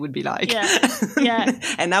holiday would be like. Yeah.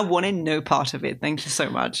 And I wanted no part of it. Thank you so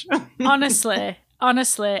much.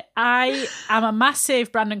 Honestly, I am a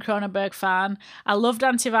massive Brandon Cronenberg fan. I loved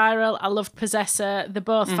Antiviral. I loved Possessor. They're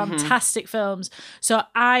both fantastic films. So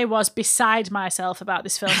I was beside myself about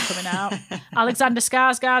this film coming out. Alexander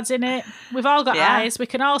Skarsgård's in it. We've all got eyes. We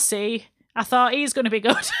can all see. I thought he's going to be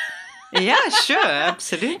good. Yeah, sure.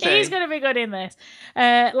 Absolutely. He's going to be good in this.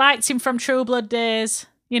 Liked him from True Blood days.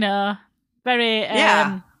 You know, very...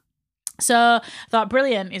 So I thought,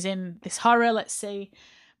 brilliant, is in this horror. Let's see.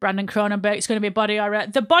 Brandon Cronenberg, it's going to be body horror.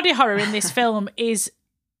 The body horror in this film is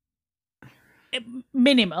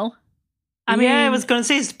minimal. I mean, I was going to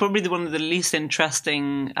say it's probably one of the least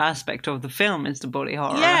interesting aspect of the film is the body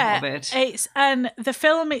horror of it. And the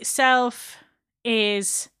film itself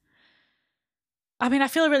is... I mean, I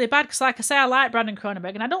feel really bad because, like I say, I like Brandon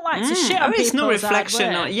Cronenberg, and I don't like to shit on it's no people's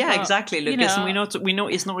reflection on, exactly, Lucas. You know, and we know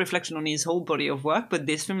it's no reflection on his whole body of work, but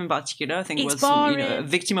this film in particular, I think, was boring. A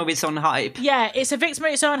victim of its own hype. Yeah, it's a victim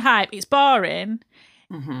of its own hype. It's boring.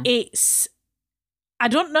 It's... I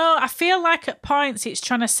don't know. I feel like at points it's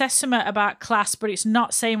trying to say something about class, but it's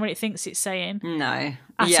not saying what it thinks it's saying. No.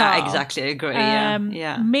 All. Exactly. I agree.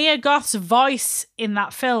 Yeah. Mia Goth's voice in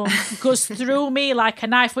that film goes through me like a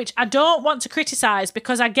knife, which I don't want to criticise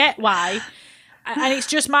because I get why. And it's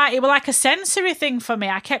just it was like a sensory thing for me.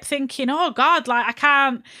 I kept thinking, oh God, like I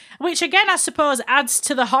can't, which again, I suppose adds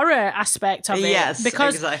to the horror aspect of it. Yes,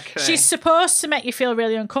 because exactly. She's supposed to make you feel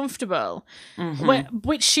really uncomfortable,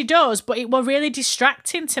 which she does, but it was really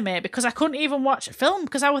distracting to me because I couldn't even watch a film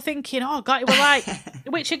because I was thinking, oh God, it was like,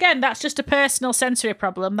 which again, that's just a personal sensory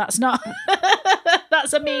problem. That's not,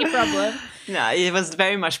 that's a me problem. No, it was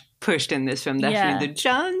very much pushed in this film, definitely. The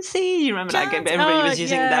John C. You remember that game? Everybody was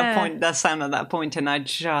using that sound at that point, and I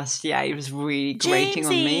just, it was really grating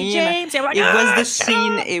on me. James, it was the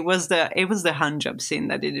scene. It was the hand job scene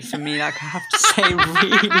that did it for me. Like I have to say,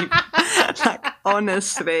 really, like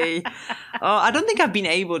honestly, I don't think I've been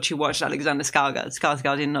able to watch Alexander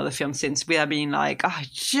Skarsgård in another film since without being like, I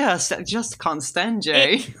just can't stand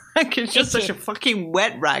you. Like it's just such a fucking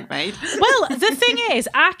wet rag, mate. Well, the thing is,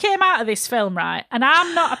 I came out of this film, right, and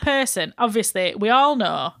I'm not a person, obviously, we all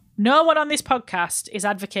know, no one on this podcast is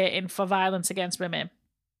advocating for violence against women.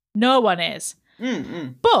 No one is.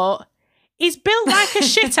 But he's built like a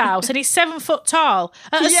shithouse and he's 7 foot tall.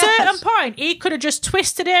 At a certain point, he could have just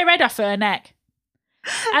twisted her head off her neck.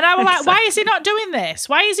 And I was like, why is he not doing this?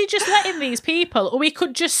 Why is he just letting these people, or we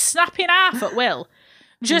could just snap in half at will?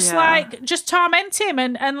 Just torment him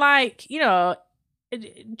and like, you know,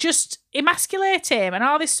 just emasculate him and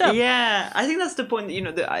all this stuff. Yeah, I think that's the point.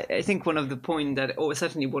 I think one of the point that, or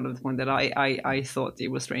certainly one of the point that I thought it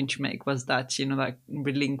was strange to make was that like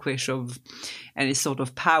relinquish of any sort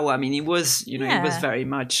of power. I mean, it was it was very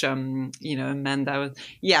much a man that was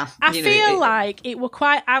I feel like it were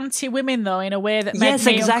quite anti-women though, in a way that made yes,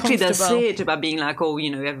 me exactly. That's uncomfortable. it, about being like,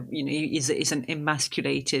 he's an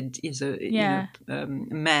emasculated,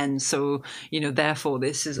 man, so therefore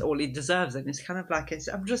this is all he deserves, and it's kind of like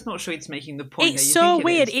I'm just not sure it's making the point. It's so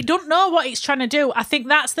weird. It don't know what it's trying to do. I think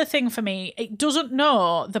that's the thing for me. It doesn't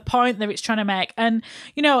know the point that it's trying to make. And,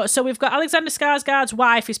 so we've got Alexander Skarsgård's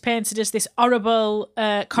wife is painted as this horrible,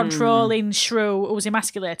 controlling shrew who's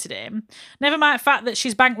emasculated him. Never mind the fact that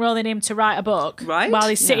she's bankrolling him to write a book while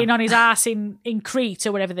he's sitting on his ass in Crete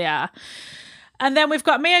or wherever they are. And then we've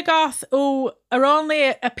got Mia Goth, who her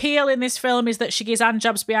only appeal in this film is that she gives hand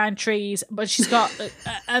jobs behind trees, but she's got,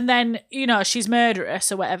 and then, she's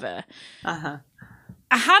murderous or whatever. Uh-huh.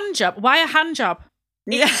 A hand job? Why a hand job?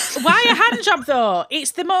 Yeah. Why a hand job, though?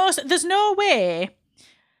 It's the most, there's no way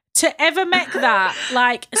to ever make that,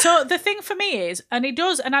 like, so the thing for me is, and he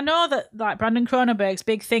does, and I know that, like, Brandon Cronenberg's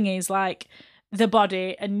big thing is, like, the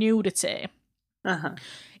body and nudity. Uh-huh.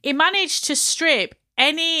 He managed to strip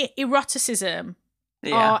any eroticism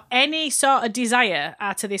or any sort of desire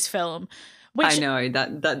out of this film. Which I know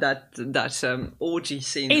that orgy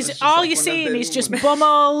scene is all you're seeing is just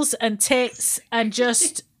bumholes and tits and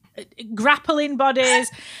just grappling bodies,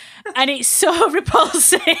 and it's so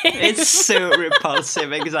repulsive. It's so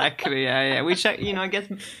repulsive, exactly. Yeah. Which I guess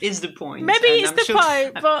is the point. Maybe it's the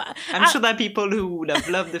point, but I'm sure that people who would have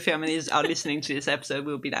loved the film and are listening to this episode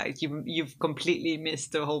will be like, "You've completely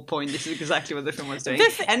missed the whole point. This is exactly what the film was doing."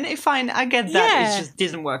 And fine, I get that. Yeah. It just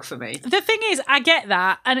didn't work for me. The thing is, I get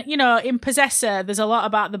that, and in Possessor, there's a lot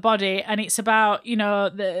about the body, and it's about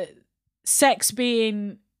the sex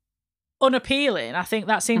being unappealing. I think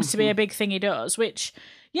that seems to be a big thing he does, which.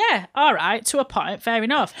 Yeah, all right, to a point, fair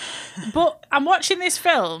enough. But I'm watching this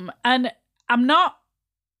film and I'm not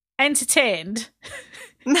entertained.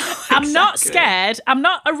 No, I'm not scared. I'm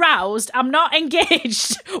not aroused. I'm not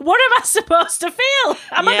engaged. What am I supposed to feel?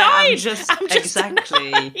 I'm annoyed. I'm just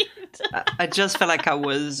annoyed. I just felt like I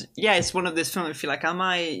was. Yeah, it's one of those films. I feel like, am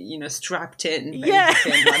I, strapped in? Yeah,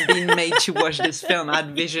 I'm being made to watch this film. I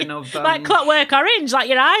had vision of like Clockwork Orange, like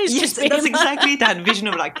your eyes. Yes, just that's exactly that vision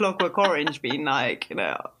of like Clockwork Orange being like,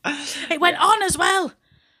 It went on as well.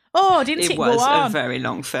 Oh, didn't it go on? It was a very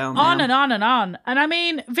long film. On and on and on. And I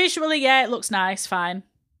mean, visually, it looks nice, fine.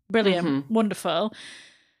 Brilliant, wonderful.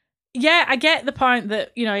 Yeah, I get the point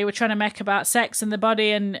that, you were trying to make about sex and the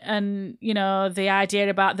body and the idea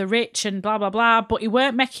about the rich and blah, blah, blah, but it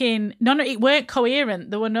weren't making, it weren't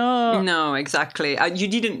coherent. There were no... No, exactly. I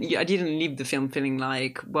didn't leave the film feeling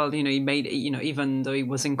like, well, he made, even though it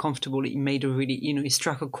was uncomfortable, he made a really, he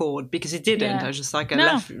struck a chord, because it didn't. Yeah. I was just like, I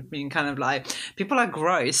left being kind of like, people are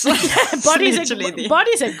gross. Bodies are gross.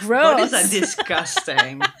 Bodies are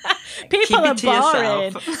disgusting. People are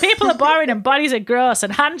boring. People are boring and bodies are gross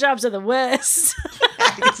and hand jobs are the worst.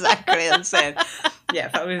 Exactly, that's it. Yeah,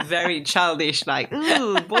 that was very childish, like,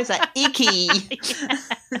 ooh, boys are icky.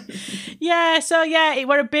 Yeah, so it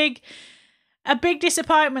were a big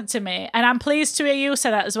disappointment to me, and I'm pleased to hear you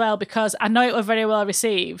say that as well, because I know it was very well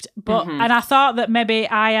received, but and I thought that maybe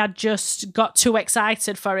I had just got too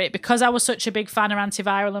excited for it because I was such a big fan of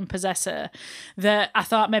Antiviral and Possessor that I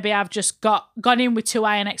thought maybe I've just gone in with too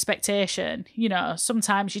high an expectation.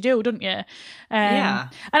 Sometimes you do, don't you? Yeah.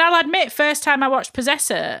 And I'll admit, first time I watched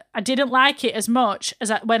Possessor, I didn't like it as much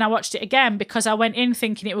as when I watched it again, because I went in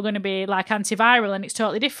thinking it were going to be like Antiviral, and it's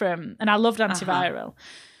totally different, and I loved Antiviral.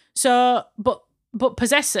 So, but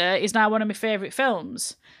Possessor is now one of my favourite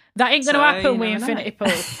films. That ain't going to happen with Infinity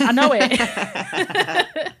Pool. I know it.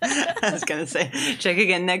 I was going to say, check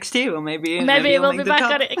again next year, or maybe we'll be back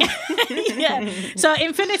on it again. Yeah. So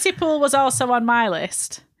Infinity Pool was also on my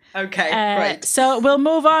list. Okay, great. So we'll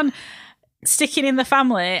move on. Sticking in the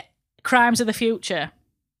family, Crimes of the Future.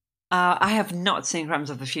 I have not seen Crimes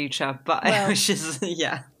of the Future, but which is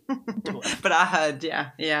but I heard,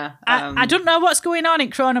 yeah. I don't know what's going on in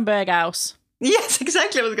Cronenberg house. Yes,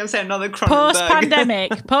 exactly. I was going to say another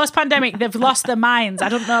Cronenberg. Post-pandemic, they've lost their minds. I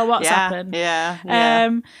don't know what's happened. Yeah.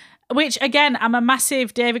 Which, again, I'm a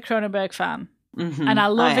massive David Cronenberg fan. Mm-hmm, and I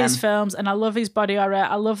love his films, and I love his body horror.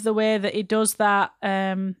 I love the way that he does that.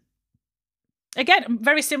 Again,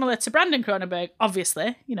 very similar to Brandon Cronenberg,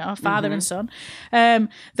 obviously, father and son.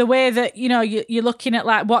 The way that, you're looking at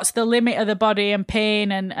like what's the limit of the body and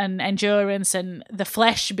pain and endurance, and the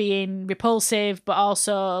flesh being repulsive, but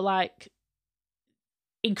also like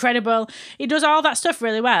incredible. He does all that stuff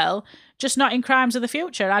really well. just not in Crimes of the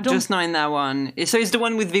Future. I don't just not in that one. So it's the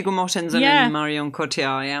one with Viggo Mortensen and Marion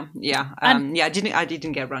Cotillard. Yeah. I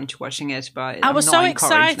didn't get around to watching it, but I was so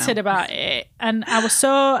excited about it, and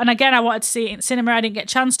again, I wanted to see it in cinema. I didn't get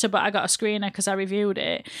a chance to, but I got a screener because I reviewed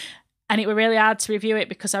it, and it was really hard to review it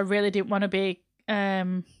because I really didn't want to be.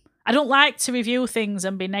 I don't like to review things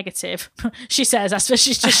and be negative, she says.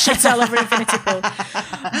 She's just shit all over Infinity Pool.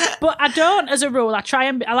 But I don't, as a rule. I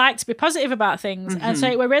like to be positive about things. And so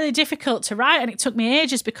it was really difficult to write, and it took me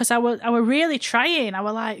ages because I were really trying. I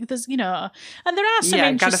were like, there's, and there are some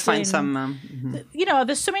interesting... gotta find some...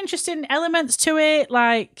 there's some interesting elements to it,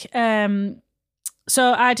 like...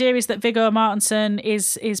 so idea is that Viggo Mortensen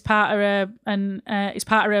is part of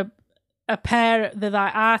a pair, the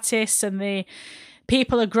like artists, and the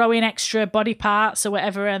people are growing extra body parts or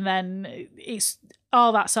whatever, and then it's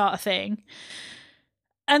all that sort of thing.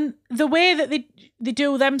 And the way that they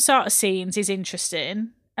do them sort of scenes is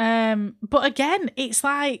interesting. But again, it's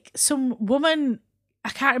like some woman, I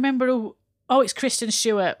can't remember who. Oh, it's Kristen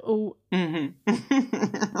Stewart. Who, I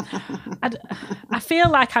feel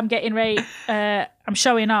like I'm getting ready. I'm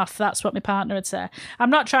showing off. That's what my partner would say. I'm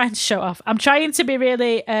not trying to show off. I'm trying to be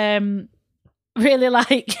really, really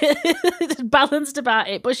like balanced about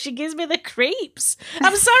it. But she gives me the creeps.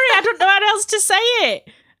 I'm sorry, I don't know how else to say it.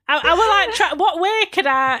 I will like. What way can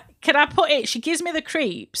I put it? She gives me the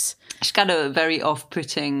creeps. She's got a very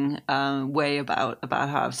off-putting way about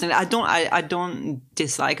her. So I don't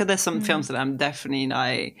dislike her. There's some films that I'm definitely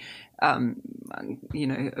like, a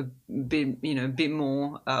bit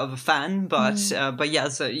more of a fan. But yeah,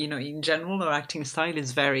 so in general, her acting style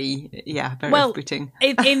is very off-putting.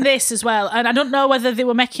 In this as well, and I don't know whether they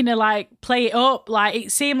were making her like play it up. Like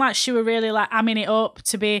it seemed like she were really like amming it up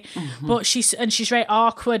to be, but she's very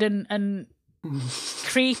awkward and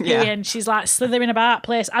creepy, and she's like slithering about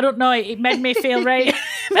place. I don't know. It made me feel very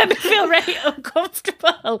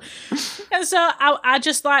uncomfortable, and so I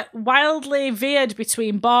just like wildly veered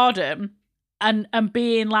between boredom and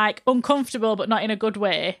being like uncomfortable, but not in a good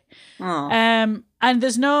way. And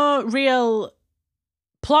there's no real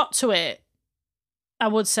plot to it. I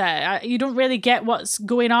would say you don't really get what's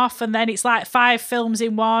going off, and then it's like 5 films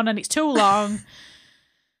in one, and it's too long.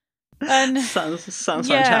 And sounds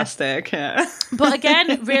fantastic. Yeah. But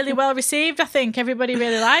again, really well received. I think everybody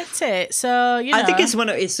really liked it. So I think it's one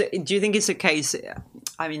of. Do you think it's a case?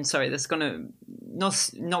 I mean, sorry, that's gonna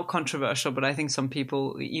not controversial, but I think some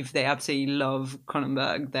people, if they absolutely love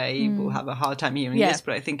Cronenberg, they will have a hard time hearing this.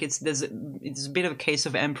 But I think it's a bit of a case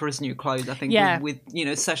of Emperor's New Clothes. I think with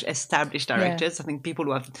such established directors, I think people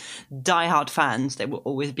who have diehard fans, they will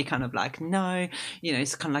always be kind of like, no,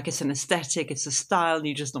 it's kind of like it's an aesthetic, it's a style,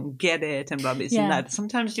 you just don't get it, and blah blah blah. And that.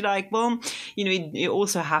 Sometimes you're like, well, it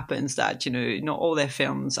also happens that not all their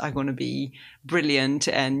films are going to be brilliant,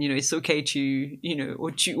 and it's okay to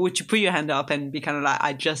or to put your hand up and be kind of like,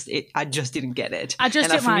 I just didn't get it. I just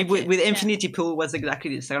didn't like it. With Infinity Pool was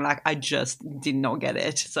exactly this. I'm like, I just did not get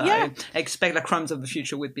it. So I expect that Crimes of the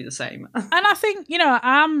Future would be the same. And I think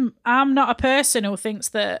I'm not a person who thinks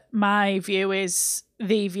that my view is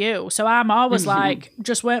the view. So I'm always like,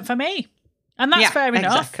 just weren't for me, and that's fair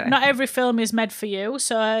enough. Exactly. Not every film is made for you.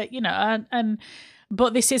 So and.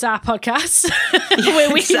 But this is our podcast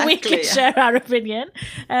where we can share our opinion.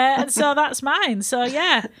 And so that's mine. So,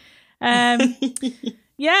 yeah.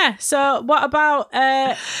 So what about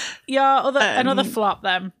your another flop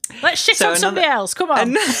then? Let's shit on somebody else. Come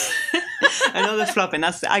on. Another flop. And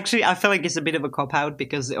that's actually, I feel like it's a bit of a cop-out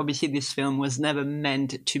because obviously this film was never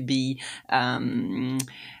meant to be...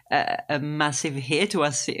 a massive hit,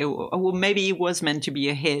 or maybe it was meant to be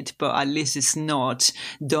a hit, but at least it's not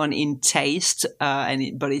done in taste,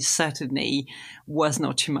 but it certainly was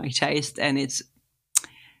not to my taste, and it's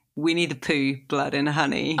Winnie the Pooh, Blood and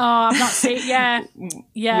Honey. Oh, I've not seen. Yeah.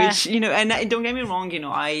 Which and don't get me wrong.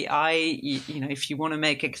 I if you want to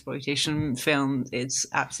make exploitation film, it's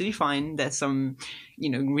absolutely fine. There's some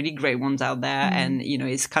really great ones out there, and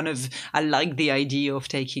it's kind of, I like the idea of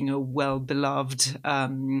taking a well-beloved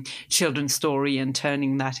children's story and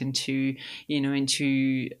turning that into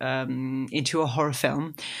a horror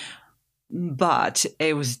film, but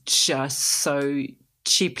it was just so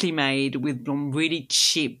cheaply made with really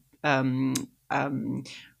cheap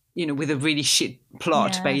with a really shit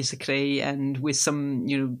plot, basically, and with some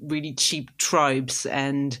really cheap tropes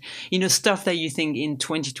and stuff that you think in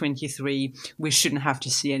 2023 we shouldn't have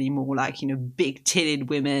to see anymore, like big titted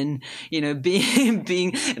women,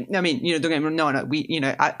 being I mean, don't get me wrong, no,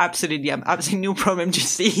 I absolutely have absolutely no problem to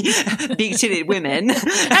see big titted women.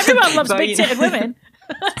 Everyone loves big titted women.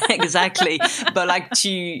 Exactly. But like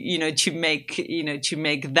to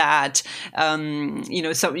make that,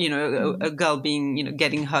 a girl being,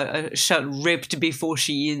 getting her shirt ripped before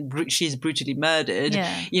she's brutally murdered,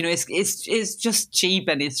 Yeah. it's just cheap,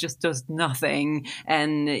 and it just does nothing.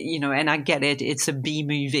 And, and I get it. It's a B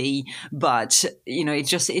movie, but, I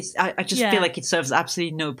just feel like it serves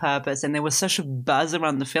absolutely no purpose. And there was such a buzz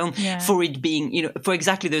around the film for it being, for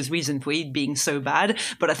exactly those reasons, for it being so bad.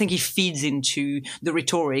 But I think it feeds into the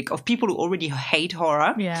rhetoric of people who already hate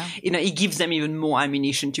horror. Yeah. It gives them even more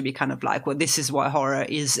ammunition to be kind of like, well, this is why horror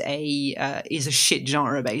is a shit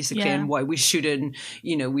genre, basically, and why we shouldn't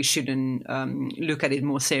look at it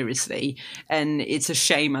more seriously. And it's a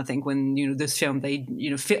shame, I think, when this film,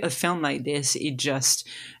 a film like this, it just,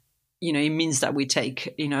 it means that we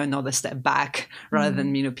take, another step back rather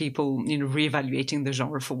than, people, reevaluating the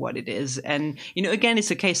genre for what it is. And, again, it's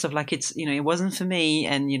a case of like, it's, it wasn't for me.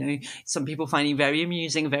 And, some people find it very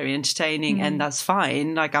amusing, very entertaining, and that's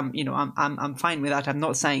fine. Like, I'm fine with that. I'm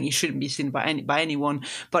not saying it shouldn't be seen by anyone,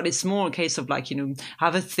 but it's more a case of like,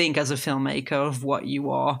 have a think as a filmmaker of what you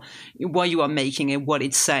are making and what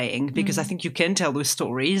it's saying, because I think you can tell those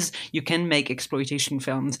stories, you can make exploitation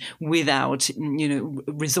films without,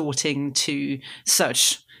 resorting to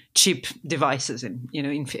such cheap devices in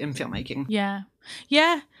filmmaking. Yeah.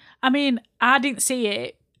 I mean, I didn't see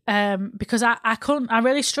it because I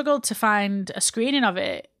really struggled to find a screening of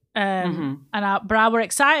it. But I were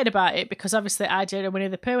excited about it because obviously I did, and Winnie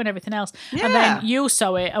the Pooh and everything else. Yeah. And then you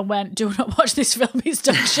saw it and went, "Do not watch this film. It's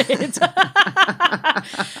dog shit."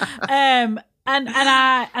 And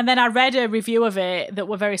then I read a review of it that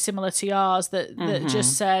were very similar to yours that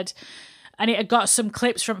just said. And it had got some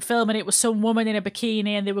clips from film, and it was some woman in a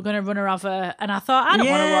bikini, and they were going to run her over. And I thought, I don't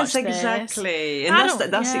want to watch this. Yes, exactly.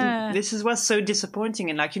 And this is what's so disappointing.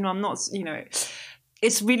 And like, I'm not,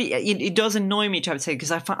 it's really, it does annoy me to have to say,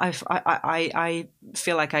 because I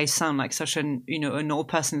feel like I sound like such an old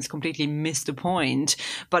person that's completely missed the point.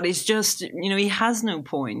 But it's just, it has no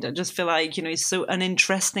point. I just feel like, it's so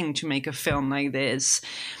uninteresting to make a film like this.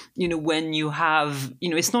 When you have,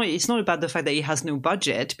 it's not about the fact that it has no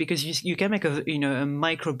budget, because you can make a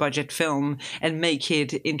micro budget film and make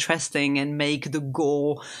it interesting and make the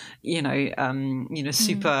gore,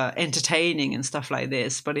 super entertaining and stuff like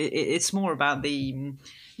this. But it's more about the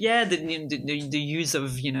use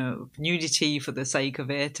of nudity for the sake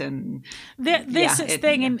of it, and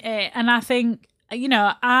in it. And I think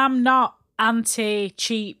I'm not anti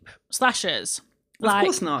cheap slashers. Of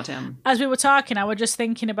course not. As we were talking, I was just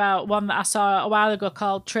thinking about one that I saw a while ago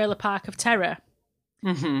called Trailer Park of Terror,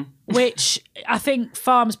 which I think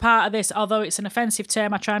forms part of this, although it's an offensive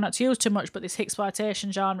term I try not to use too much, but this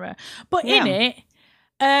exploitation genre. But in it,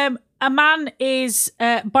 a man is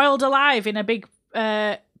boiled alive in a big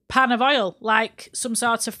pan of oil, like some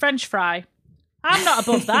sort of French fry. I'm not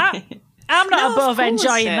above that. I'm not above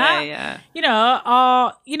enjoying that. Yeah.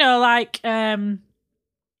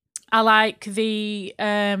 I like the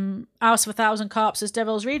House of a Thousand Corpses,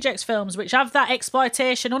 Devil's Rejects films, which have that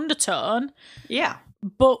exploitation undertone. Yeah.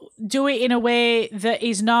 But do it in a way that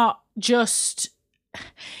is not just...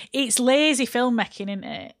 It's lazy filmmaking, isn't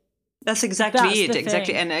it? That's exactly it.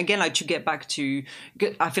 Exactly. And again, like, to get back to,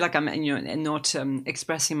 I feel like I'm not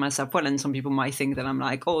expressing myself well, and some people might think that I'm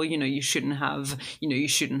like, oh, you shouldn't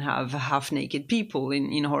have half naked people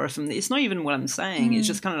in horror film. It's not even what I'm saying. It's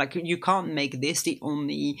just kind of like, you can't make this the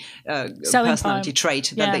only personality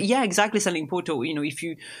trait. Exactly, selling point. Or if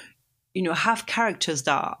you have characters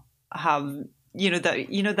that have.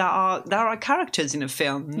 There are characters in a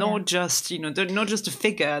film, not just they're not just a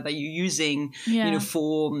figure that you're using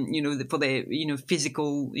for their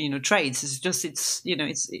physical traits.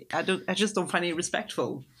 I just don't find it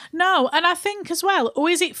respectful. No, and I think as well, who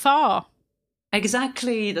is it for?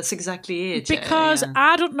 Exactly, that's exactly it. Because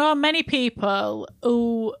I don't know many people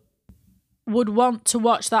who would want to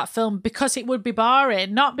watch that film because it would be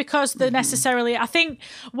boring, not because they're necessarily... I think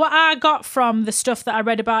what I got from the stuff that I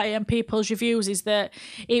read about it and people's reviews is that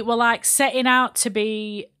it were like setting out to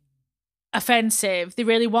be offensive. They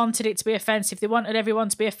really wanted it to be offensive. They wanted everyone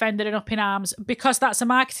to be offended and up in arms, because that's a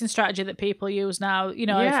marketing strategy that people use now.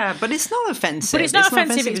 But it's not offensive. But it's not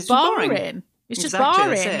offensive. It's boring. It's just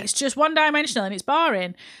boring. It's just one-dimensional and it's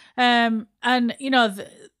boring. And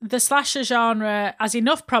the slasher genre has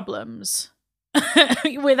enough problems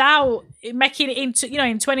without making it into,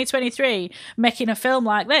 in 2023, making a film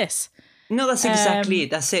like this. No, that's exactly it.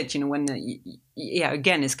 That's it. When, yeah,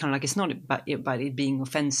 again, it's kind of like it's not about it being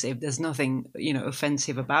offensive. There's nothing,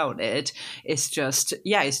 offensive about it. It's just,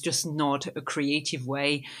 it's just not a creative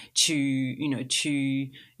way to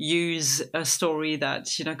use a story that,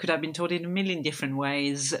 could have been told in a million different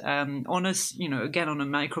ways, on a, again, on a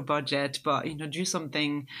micro budget, but, do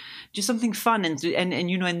something fun and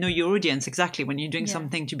know your audience exactly when you're doing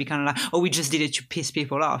something to be kind of like, oh, we just did it to piss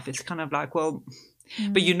people off. It's kind of like, well,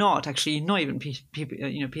 but you're not even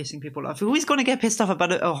pissing people off. Who is going to get pissed off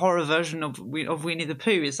about a horror version of Winnie the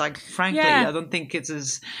Pooh? It's like, frankly, I don't think it's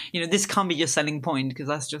as, this can't be your selling point because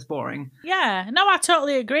that's just boring. Yeah, no, I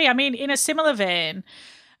totally agree. I mean, in a similar vein,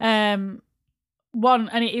 one,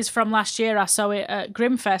 and it is from last year, I saw it at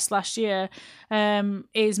Grimfest last year,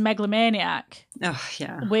 is Megalomaniac. Oh,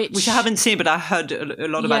 yeah. Which I haven't seen, but I heard a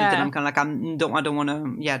lot about it, and I'm kind of like, I don't want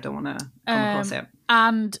to come across it.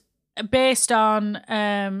 And based on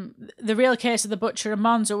the real case of the Butcher and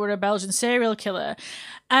Monzo, were a Belgian serial killer.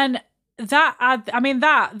 And that,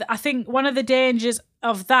 I think one of the dangers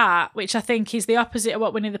of that, which I think is the opposite of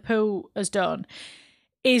what Winnie the Pooh has done,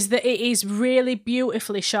 is that it is really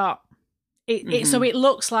beautifully shot. So it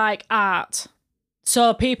looks like art.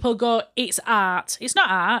 So people go, it's art. It's not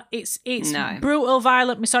art. It's brutal,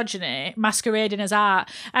 violent misogyny masquerading as art.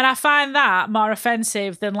 And I find that more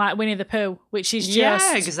offensive than like Winnie the Pooh, which is just...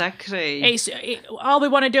 Yeah, exactly. All we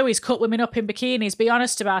want to do is cut women up in bikinis. Be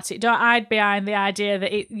honest about it. Don't hide behind the idea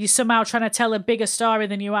that you're somehow trying to tell a bigger story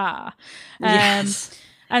than you are. Yes.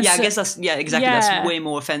 I guess that's... Yeah, exactly. Yeah. That's way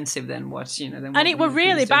more offensive than what, than and it were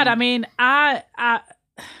really bad. I mean, I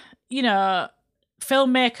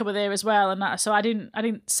filmmaker were there as well, and that, so I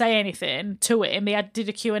didn't say anything to him. They did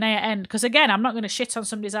a Q&A at end, because again, I'm not going to shit on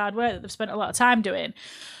somebody's hard work that they've spent a lot of time doing,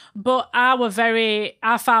 but I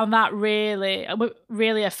found that really,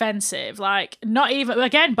 really offensive. Like, not even,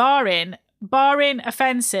 again, boring,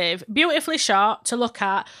 offensive, beautifully shot to look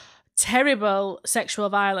at, terrible sexual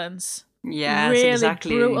violence. Yeah, really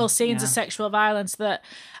exactly. Brutal scenes of sexual violence that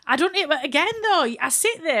I don't even. Again, though, I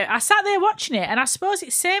sat there watching it, and I suppose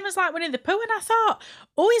it's same as like Winnie the Pooh, and I thought,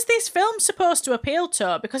 oh, is this film supposed to appeal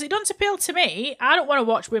to? Because it doesn't appeal to me. I don't want to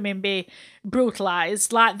watch women be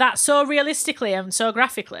brutalized like that so realistically and so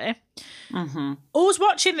graphically. Mm-hmm. Who's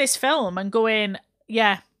watching this film and going,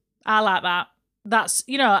 yeah, I like that. That's,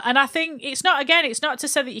 and I think it's not to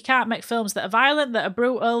say that you can't make films that are violent, that are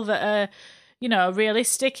brutal, that are,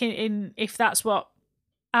 realistic in if that's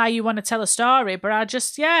how you want to tell a story. But I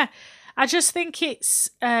just think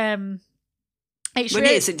it's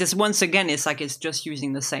it's just, once again, it's like it's just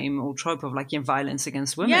using the same old trope of like violence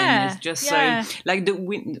against women. It's just so like the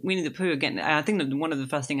Winnie the Pooh again. I think that one of the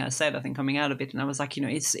first things I said, coming out of it, and I was like,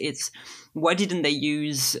 it's why didn't they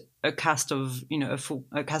use a cast of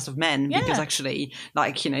a cast of men? Because actually,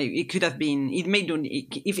 like, it could have been, it made no,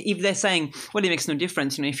 if they're saying, well, it makes no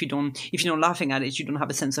difference, if you're not laughing at it, you don't have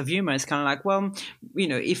a sense of humor. It's kind of like, well,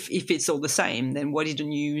 if it's all the same, then why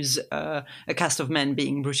didn't you use a cast of men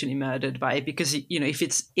being brutally murdered by it? Because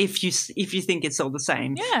if you think it's all the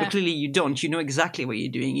same, but clearly you don't. You know exactly what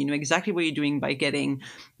you're doing. You know exactly what you're doing by getting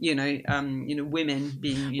women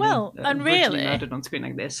being and brutally really murdered on screen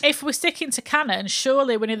like this. If we're sticking to canon,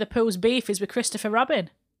 surely Winnie the Pooh's beef is with Christopher Robin.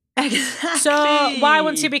 Exactly. So why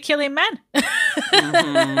wouldn't he be killing men?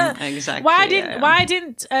 Exactly. Why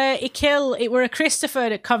didn't he kill? It were a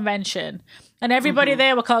Christopher convention, and everybody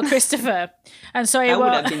there were called Christopher, and so that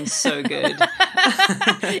would have been so good.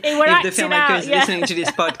 If the filmmaker is listening to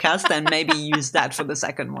this podcast, then maybe use that for the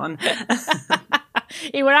second one.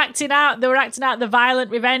 They were acting out the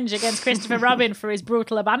violent revenge against Christopher Robin for his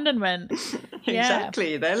brutal abandonment.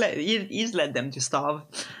 Exactly. He's led them to starve.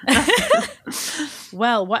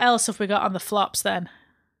 Well, what else have we got on the flops then?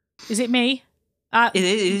 Is it me? It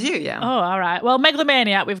is you, yeah. Oh, all right. Well,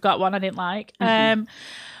 Megalomaniac, we've got one I didn't like.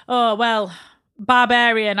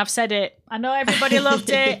 Barbarian, I've said it. I know everybody loved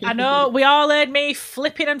it. I know we all heard me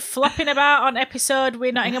flipping and flopping about on episode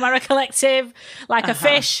with Nottingham Horror Collective like a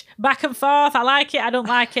fish, back and forth. I like it. I don't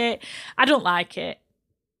like it. I don't like it.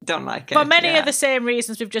 Don't like it. For many of the same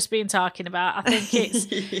reasons we've just been talking about. I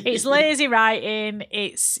think it's lazy writing.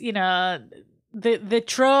 It's, the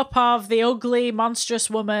trope of the ugly, monstrous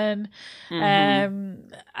woman. That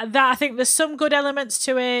I think there's some good elements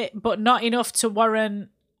to it, but not enough to warrant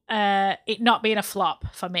it not being a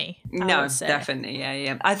flop for me. No, definitely,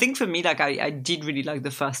 yeah. I think for me, like I did really like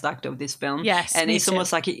the first act of this film. Yes, and me it's too.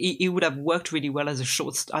 almost like it would have worked really well as a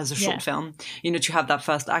short film. You know, to have that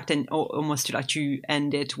first act and almost to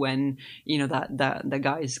end it when that the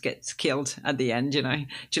guy gets killed at the end. You know,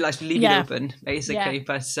 to like leave it open basically.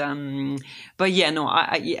 Yeah. But yeah, no,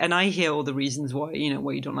 I hear all the reasons why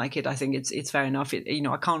why you don't like it. I think it's fair enough.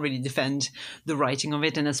 I can't really defend the writing of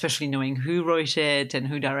it, and especially knowing who wrote it and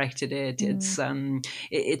who directed it. It's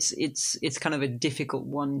kind of a difficult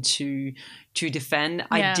one to defend.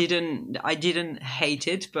 Yeah. I didn't hate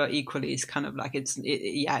it, but equally it's kind of like it's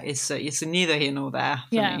neither here nor there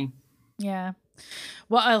for me. Yeah.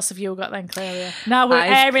 What else have you got then, Claria? Now we're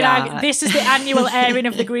airing. This is the annual airing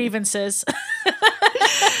of the grievances.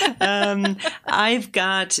 I've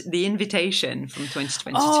got The Invitation from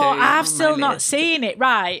 2022. Oh, I've still not seen it.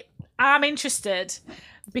 Right, I'm interested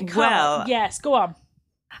because yes, go on.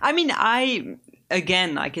 I mean,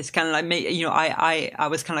 again, like it's kind of like me. I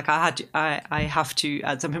was kind of like I have to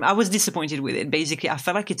add something. I was disappointed with it. Basically, I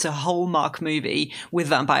felt like it's a Hallmark movie with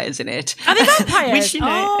vampires in it. Are they vampires? Which,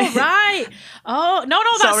 oh right. Oh no,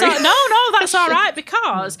 that's all right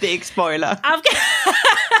because big spoiler.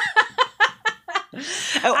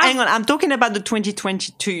 Hang on. I'm talking about the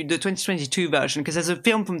 2022 version, because there's a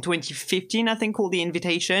film from 2015, I think, called The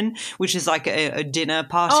Invitation, which is like a dinner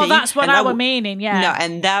party. Oh, that's what I was meaning, yeah. No,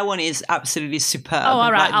 and that one is absolutely superb. Oh,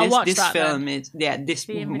 all right. Like, I'll watch this that film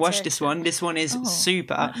then. Watch this one. This one is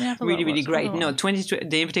super. Really, really great. No,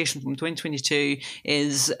 The Invitation from 2022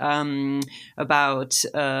 is about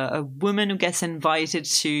a woman who gets invited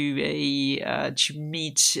to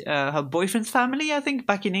meet her boyfriend's family, I think,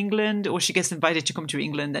 back in England, or she gets invited to come to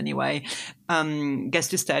England anyway, gets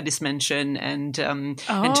to stay at this mansion, and turns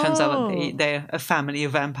out that they're a family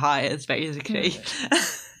of vampires, basically.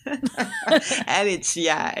 And it's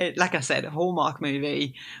like I said, a Hallmark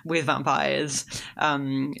movie with vampires,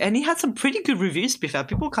 and he had some pretty good reviews, to be fair.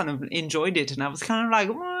 People kind of enjoyed it, and I was kind of like,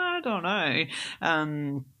 well, I don't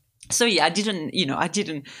know. So yeah, I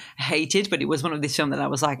didn't hate it, but it was one of these films that I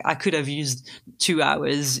was like, I could have used 2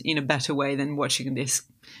 hours in a better way than watching this,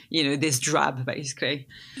 this drab, basically.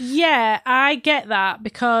 Yeah, I get that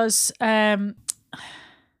because, I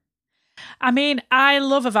mean, I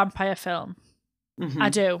love a vampire film. Mm-hmm. I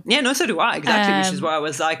do. Yeah, no, so do I, exactly, which is why I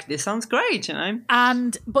was like, this sounds great,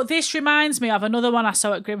 But this reminds me of another one I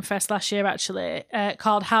saw at Grimfest last year, actually,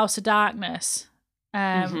 called House of Darkness,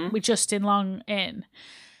 with Justin Long in.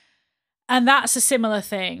 And that's a similar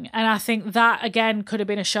thing. And I think that, again, could have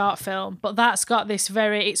been a short film. But that's got this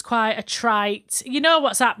it's quite a trite, you know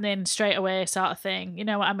what's happening straight away sort of thing. You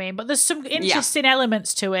know what I mean? But there's some interesting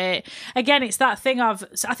elements to it. Again, it's that thing of,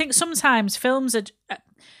 I think sometimes films are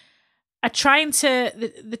trying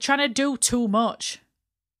to do too much.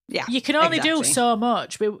 Yeah, you can only do so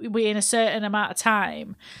much in a certain amount of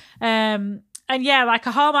time. And yeah, like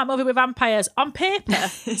a Hallmark movie with vampires on paper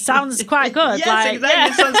sounds quite good. Yes, exactly.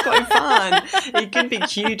 It sounds quite fun. It can be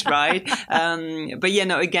cute, right? But yeah,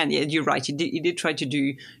 no, again, you're right. It did try to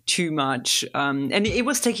do too much, and it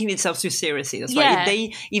was taking itself too seriously. That's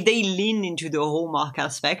why if they leaned into the Hallmark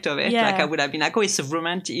aspect of it, like I would have been like, oh, it's a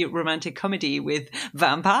romantic comedy with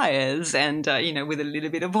vampires and with a little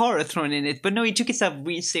bit of horror thrown in it. But no, it took itself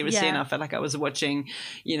really seriously, and I felt like I was watching,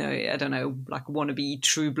 I don't know, like wannabe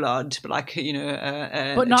True Blood, but like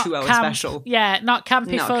but not 2 hour special. Yeah, not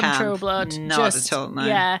campy not fun camp. True Blood. Not at all, no.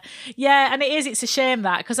 Yeah, and it's a shame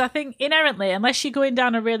that, because I think inherently, unless you're going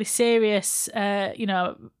down a really serious,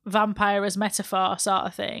 vampire as metaphor sort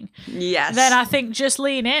of thing, then I think just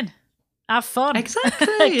lean in. Have fun.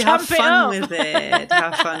 Exactly. Have fun with it.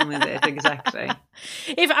 Have fun with it. Exactly.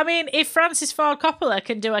 If Francis Ford Coppola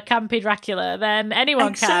can do a campy Dracula, then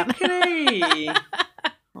anyone can. Exactly.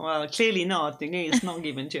 Well, clearly not. It's not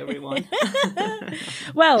given to everyone.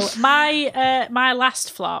 Well, my last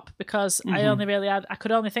flop, because I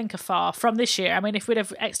could only think of 4 from this year. I mean, if we'd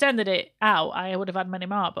have extended it out, I would have had many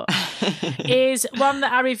more, but is one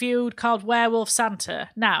that I reviewed called Werewolf Santa.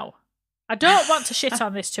 Now, I don't want to shit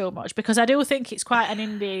on this too much, because I do think it's quite an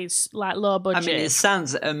indie, like, low budget. I mean, it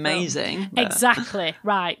sounds amazing. But... Exactly,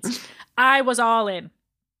 right. I was all in.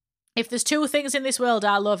 If there's 2 things in this world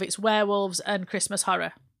I love, it's werewolves and Christmas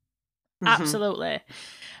horror. Absolutely.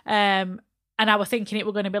 And I was thinking it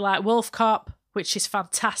were going to be like Wolf Cop, which is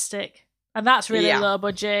fantastic. And that's really low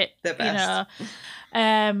budget. The best.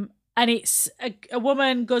 And it's a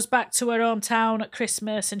woman goes back to her hometown at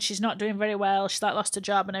Christmas and she's not doing very well. She's like lost her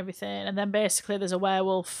job and everything. And then basically there's a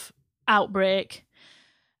werewolf outbreak.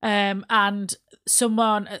 And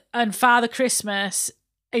Father Christmas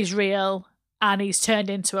is real and he's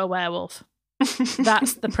turned into a werewolf.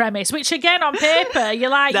 That's the premise. Which again, on paper, you're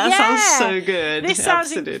like, That yeah, sounds so good. This sounds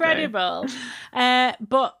Absolutely. incredible.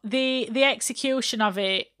 But the execution of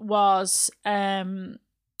it was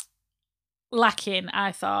lacking.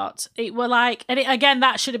 I thought it were like, and again,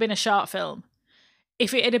 that should have been a short film.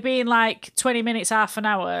 If it had been like 20 minutes, half an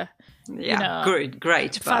hour. Yeah,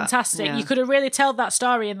 great. Fantastic. Yeah. You could have really told that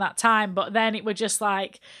story in that time, but then it were just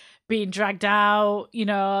like being dragged out.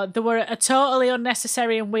 There were a totally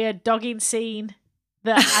unnecessary and weird dogging scene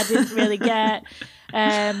that I didn't really get.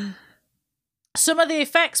 Some of the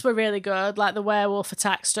effects were really good, like the werewolf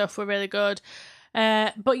attack stuff were really good.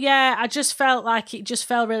 But yeah, I just felt like it just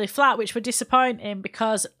fell really flat, which were disappointing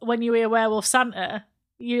because when you hear Werewolf Santa,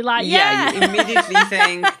 you're like, yeah. You immediately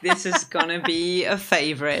think this is gonna be a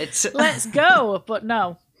favorite. Let's go. But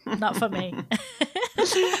no, not for me.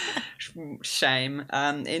 Shame.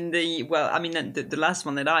 The last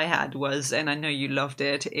one that I had was, and I know you loved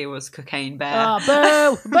it, it was Cocaine Bear.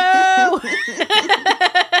 Oh, boo!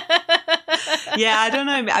 Yeah, I don't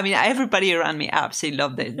know. I mean, everybody around me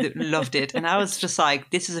absolutely loved it. And I was just like,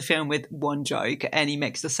 this is a film with one joke, and he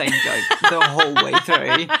makes the same joke the whole way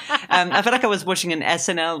through. I felt like I was watching an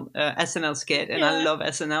SNL skit, and I love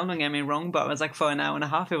SNL, don't get me wrong, but I was like, for an hour and a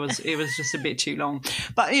half, it was just a bit too long.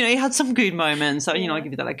 But, it had some good moments. So, I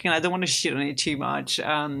give it that, like, I don't want to shit on it too much.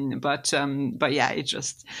 But yeah,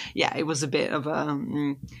 it was a bit of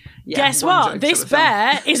a... Guess what? This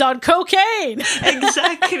bear is on cocaine.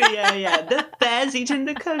 Exactly, yeah. The bear's eating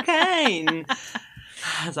the cocaine.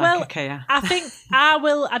 I think I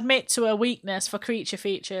will admit to a weakness for creature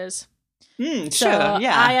features. Sure,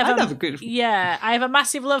 yeah. I have a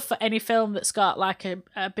massive love for any film that's got like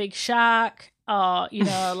a big shark or,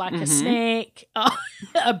 like a snake or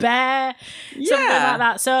a bear, something like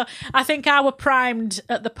that. So I think I were primed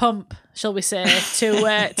at the pump, shall we say,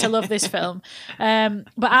 to love this film.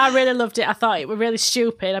 But I really loved it. I thought it was really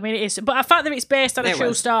stupid. I mean, it is, but the fact that it's based on a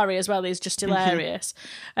true story as well is just hilarious.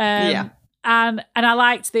 And I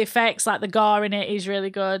liked the effects, like the gore in it is really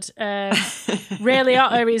good. Ray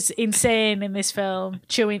Liotta is insane in this film,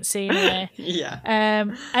 chewing scenery.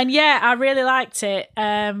 And I really liked it.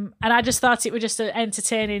 And I just thought it was just an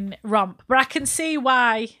entertaining romp. But I can see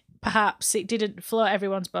why perhaps it didn't float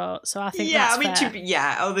everyone's boat. So I think that's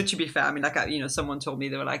fair. Although to be fair, I mean, like, someone told me,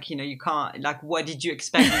 they were like, you can't, like, what did you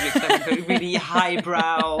expect? Did you expect a really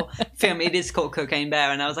highbrow film? It is called Cocaine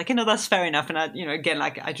Bear. And I was like, that's fair enough. And I, again,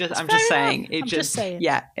 like, I'm just saying, it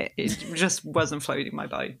just wasn't floating my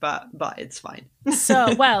boat, but it's fine.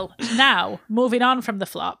 So, well, now moving on from the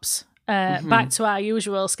flops. Back to our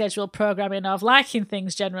usual scheduled programming of liking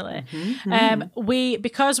things generally.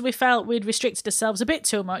 Because we felt we'd restricted ourselves a bit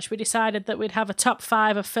too much, we decided that we'd have a top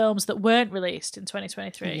 5 of films that weren't released in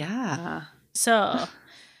 2023. Yeah. So,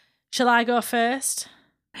 shall I go first?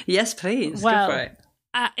 Yes, please. Well, go for it.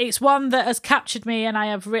 It's one that has captured me, and I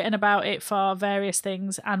have written about it for various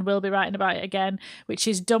things and will be writing about it again, which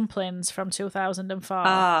is Dumplings from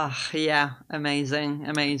 2004. Yeah. Amazing.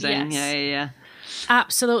 Yes. Yeah.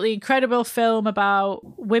 Absolutely incredible film about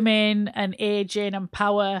women and aging and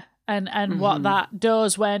power and what that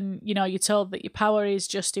does when, you're told that your power is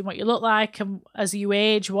just in what you look like, and as you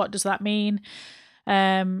age, what does that mean?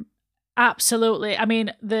 Absolutely. I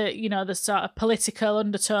mean, the sort of political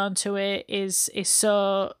undertone to it is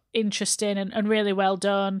so interesting and really well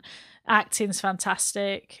done. Acting's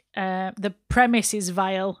fantastic. The premise is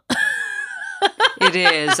vile. It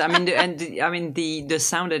is. I mean, the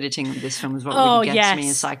sound editing of this film is what really gets me.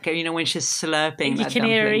 It's like, when she's slurping, you can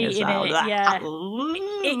hear her eating it. Yeah,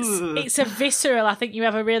 it's a visceral. I think you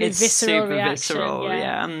have a really visceral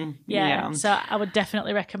reaction. Yeah. So I would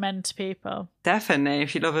definitely recommend to people. Definitely,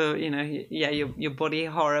 if you love your body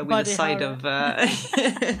horror with the side of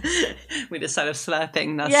with the side of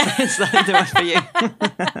slurping, that's the one for you.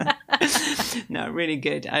 No, really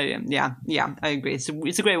good. I agree. It's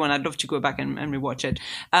a great one. I'd love to go back and rewatch it.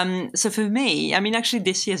 So for me, I mean, actually,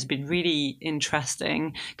 this year's been really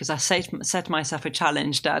interesting because I set myself a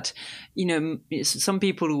challenge that, some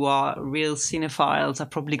people who are real cinephiles are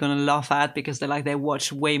probably going to laugh at because they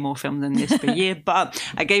watch way more films than this per year. But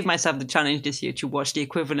I gave myself the challenge this year to watch the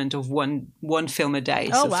equivalent of one film a day.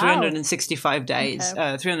 So 365 days,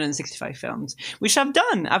 365 films, which I've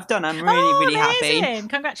done. I'm really, really happy.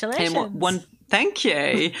 Congratulations. And Thank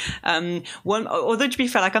you. Well, although to be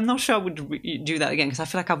fair, like I'm not sure I would do that again because I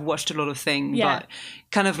feel like I've watched a lot of things, but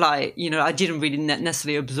kind of like, you know, I didn't really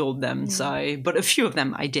necessarily absorb them. So, but a few of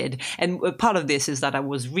them I did. And part of this is that I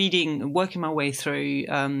was working my way through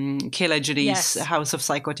Kayla Jolly's House of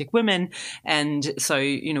Psychotic Women, and so,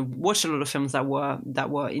 you know, watched a lot of films that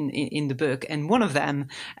were in the book. And one of them,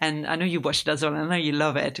 and I know you watched it as well, and I know you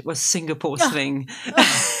love it, was Singapore Sling,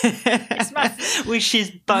 which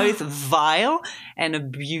is both vile and a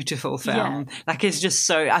beautiful film. Like it's just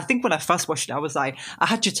so, I think when I first watched it, I was like, I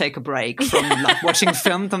had to take a break from like watching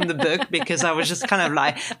film from the book because I was just kind of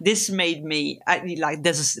like, this made me like,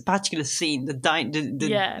 there's a particular scene, the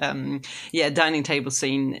dining table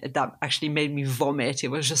scene that actually made me vomit. It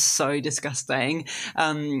was just so disgusting.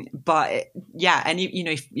 But yeah, and you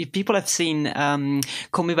know, if people have seen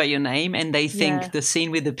Call Me by Your Name and they think the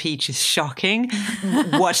scene with the peach is shocking,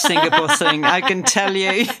 watch Singapore Sling. I can tell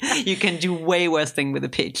you, you can do way worse thing with a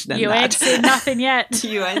peach than that. You ain't seen nothing yet.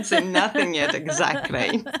 You ain't seen nothing yet,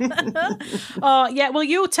 exactly. Oh, yeah, well,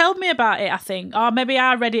 you told me about it, I think. Or maybe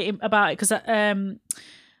I read it about it because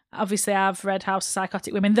obviously I've read House of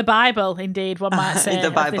Psychotic Women. The Bible, indeed, one might say,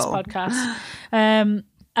 of this podcast.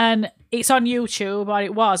 And it's on YouTube, or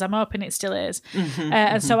it was. I'm hoping it still is.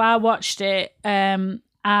 And so I watched it,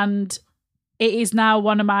 and it is now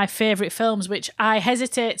one of my favourite films, which I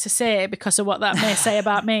hesitate to say because of what that may say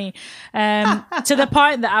about me, to the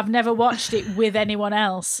point that I've never watched it with anyone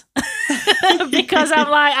else because I'm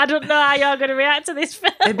like, I don't know how you're going to react to this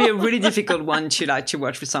film. It'd be a really difficult one to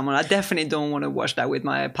watch with someone. I definitely don't want to watch that with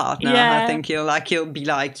my partner. Yeah. I think he'll be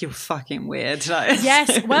like, you're fucking weird. Like,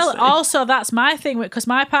 yes, well, also that's my thing because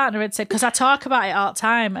my partner had said, because I talk about it all the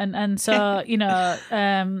time, and so you know.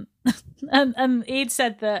 And he'd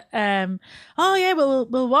said that, oh yeah,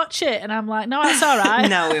 we'll watch it, and I'm like, no, that's all right.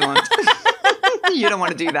 No, we won't. You don't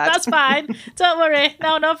want to do that. That's fine. Don't worry.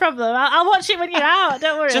 No problem. I'll watch it when you're out.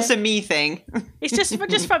 Don't worry. Just a me thing. It's just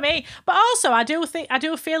for me. But also, I do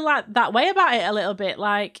feel like that way about it a little bit.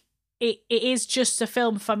 Like it is just a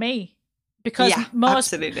film for me. Because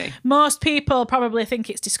most people probably think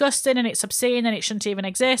it's disgusting and it's obscene and it shouldn't even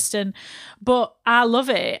exist. But I love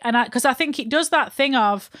it, and because I think it does that thing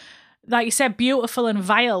of, like you said, beautiful and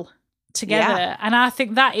vile together. Yeah. And I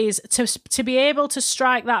think that is to be able to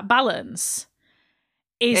strike that balance.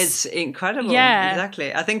 It's incredible. Yeah,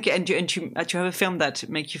 exactly. I think, and to have a film that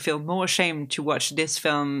makes you feel more ashamed to watch this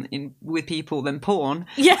film with people than porn.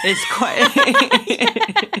 Yeah, it's quite.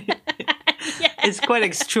 It's quite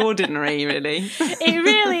extraordinary, really. It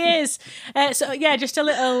really is. So, yeah, just a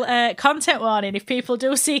little content warning. If people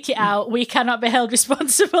do seek it out, we cannot be held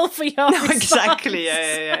responsible for your response. Exactly.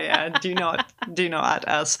 Yeah. Do not at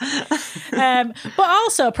us. But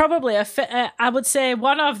also, probably, I would say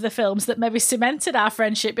one of the films that maybe cemented our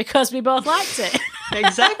friendship because we both liked it.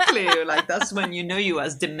 Exactly. Like, that's when you know you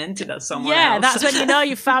as demented as someone else. Yeah, that's when you know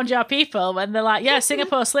you've found your people, when they're like, yeah,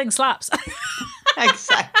 Singapore Sling slaps.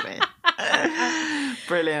 Exactly.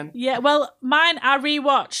 Brilliant. Yeah, well, mine I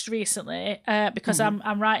rewatched recently because I'm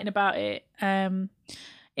writing about it in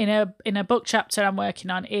a book chapter I'm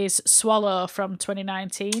working on, is Swallow from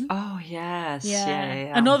 2019. Oh yes,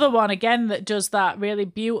 yeah. Another one again that does that really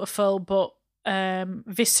beautiful but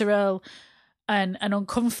visceral and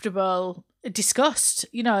uncomfortable disgust.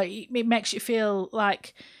 You know, it makes you feel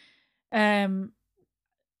like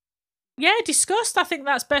disgust. I think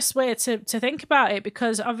that's best way to think about it,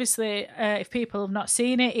 because obviously if people have not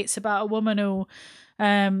seen it, it's about a woman who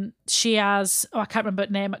she has, I can't remember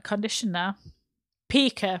the name of condition now.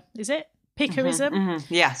 Pica, is it? Picarism?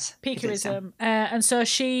 Mm-hmm. Yes. Picarism. And so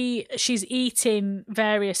she's eating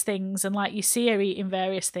various things, and like you see her eating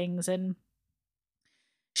various things, and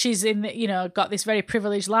she's got this very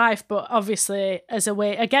privileged life, but obviously as a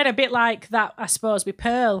way, again, a bit like that, I suppose, with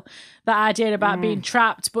Pearl, that idea about being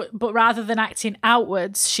trapped, but rather than acting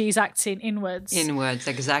outwards, she's acting inwards. Inwards,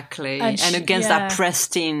 exactly. And against that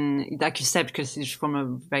pristine, like you said, because she's from a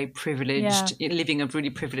very privileged, living a really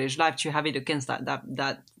privileged life, to have it against that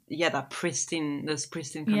pristine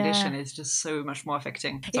condition is just so much more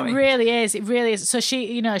affecting. Sorry. It really is. So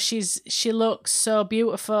she looks so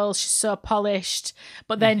beautiful, she's so polished,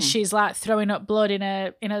 but then she's like throwing up blood in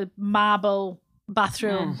a marble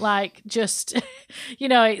bathroom, like just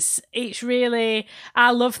it's really,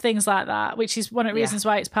 I love things like that, which is one of the reasons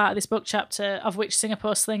why it's part of this book chapter, of which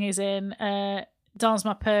Singapore Sling is in, Dans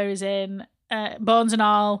Ma Peur is in, Bones and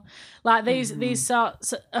All, like these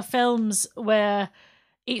sorts of films where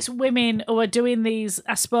it's women who are doing these,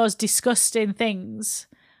 I suppose, disgusting things,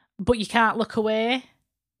 but you can't look away.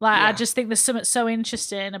 I just think there's something so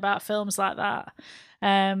interesting about films like that.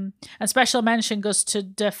 And special mention goes to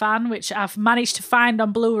The Fan, which I've managed to find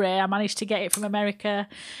on Blu-ray. I managed to get it from America.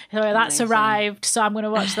 So that's Amazing. arrived. So I'm going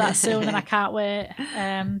to watch that soon and I can't wait.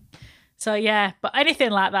 So yeah, but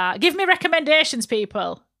anything like that. Give me recommendations,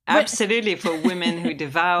 people. Absolutely, for women who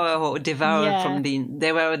devour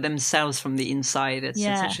devour themselves from the inside. It's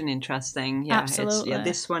such an interesting, absolutely.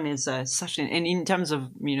 This one is such an, and in terms of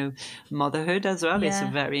motherhood as well, it's a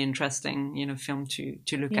very interesting film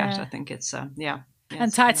to look at. I think it's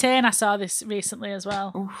and Titan, I saw this recently as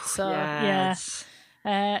well. Oof, so yes.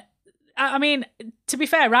 I mean, to be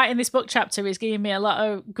fair, writing this book chapter is giving me a lot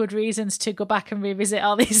of good reasons to go back and revisit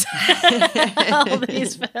all these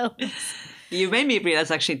films. You made me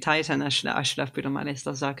realize actually Titan I should have put on my list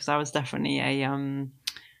as well, because I was definitely a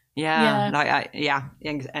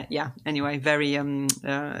anyway, very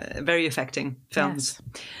very affecting films.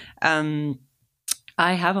 Yes.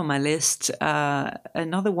 I have on my list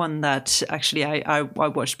another one that actually I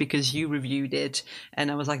watched because you reviewed it, and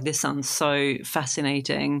I was like, this sounds so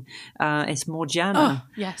fascinating. It's Morgiana. Oh,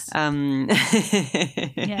 yes.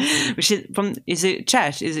 Which is it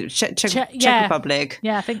Czech? Is it Czech Republic?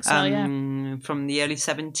 Yeah, I think so. From the early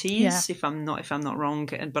 70s, if I'm not wrong,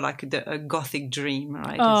 but like a Gothic dream,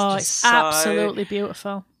 right? Oh, it's absolutely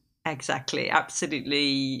beautiful. Exactly,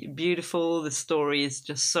 absolutely beautiful. The story is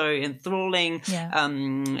just so enthralling.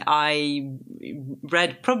 I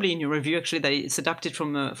read probably in your review actually that it's adapted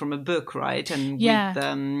from a book, right? And with,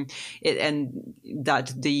 and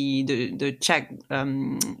that the Czech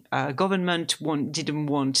government didn't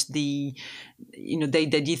want the, they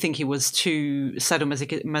do think he was too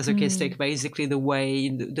sadomasochistic, basically the way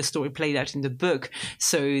the story played out in the book.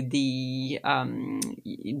 So the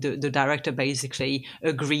director basically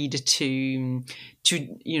agreed to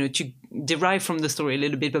derive from the story a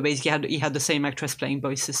little bit, but basically he had the same actress playing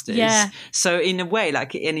both sisters. So in a way,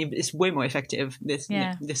 and it's way more effective this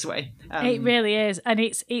way. It really is, and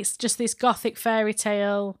it's just this Gothic fairy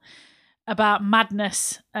tale about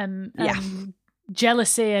madness and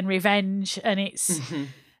jealousy and revenge, and it's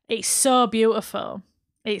so beautiful.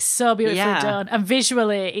 It's so beautifully done, and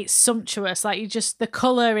visually it's sumptuous. Like, the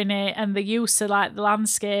colour in it and the use of like the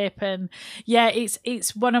landscape, and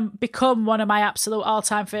it's become one of my absolute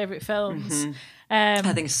all-time favourite films.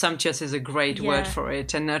 I think sumptuous is a great word for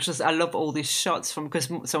it, and I love all these shots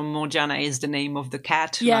because Morgiana is the name of the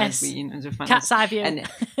cat. Yes, cat's eye view, and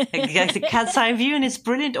the cat's eye view, and it's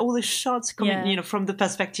brilliant. All the shots come, from the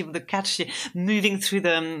perspective of the cat, moving through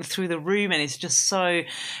the room, and it's just so,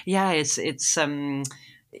 it's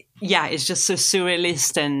just so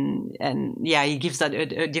surrealist, and he gives that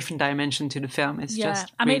a different dimension to the film. It's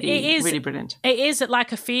just really brilliant. It is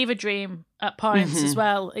like a fever dream at points as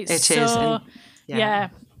well. It is,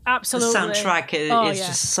 absolutely. The soundtrack is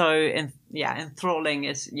just so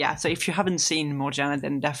enthralling. So if you haven't seen Morgiana,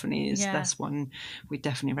 then definitely that's one we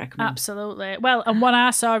definitely recommend. Absolutely. Well, and one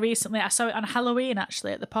I saw recently, I saw it on Halloween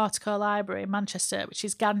actually at the Portico Library in Manchester, which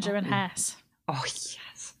is Ganja and Hess. Oh yes.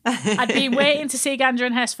 I'd been waiting to see Ganja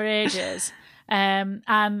and Hess for ages, and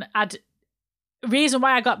reason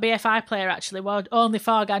why I got BFI Player actually was only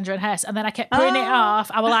for Ganja and Hess, and then I kept putting it off.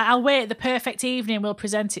 I was like, I'll wait, the perfect evening will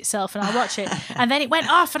present itself and I'll watch it, and then it went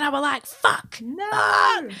off and I was like, fuck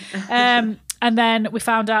no. And then we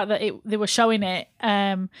found out that they were showing it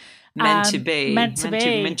meant to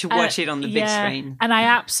watch it on the big screen, and I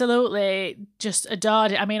absolutely just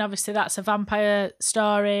adored it. I mean, obviously that's a vampire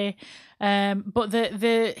story, but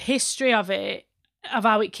the history of it, of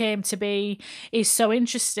how it came to be, is so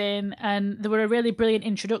interesting, and there were a really brilliant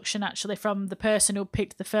introduction actually from the person who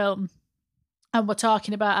picked the film, and we're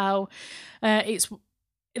talking about how it's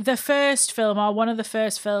the first film, or one of the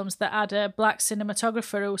first films, that had a black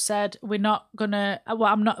cinematographer who said, we're not gonna,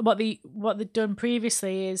 what they'd done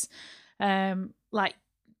previously is like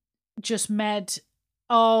just made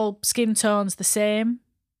all skin tones the same.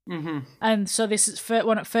 And so this is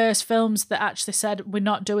one of the first films that actually said, we're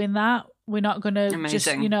not doing that. We're not going to just,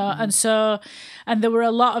 and so, and there were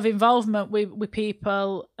a lot of involvement with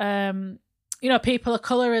people, people of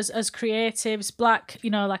colour as creatives, black,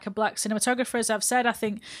 like a black cinematographer, as I've said. I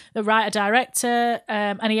think the writer-director,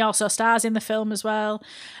 and he also stars in the film as well.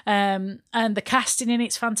 And the casting in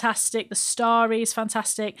it's fantastic. The story is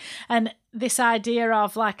fantastic. And this idea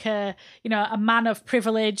of like a man of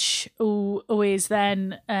privilege who is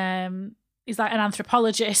then, is like an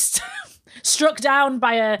anthropologist struck down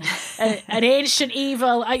by an ancient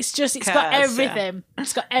evil. It's got everything. Yeah.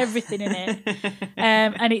 It's got everything in it.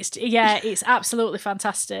 And it's absolutely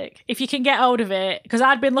fantastic. If you can get hold of it, because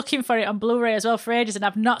I'd been looking for it on Blu-ray as well for ages and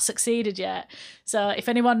I've not succeeded yet. So if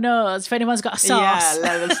anyone knows, if anyone's got a source. Yeah,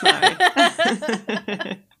 let us know.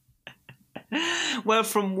 Well,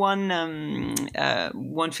 from one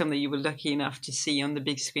film that you were lucky enough to see on the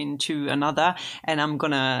big screen to another, and I'm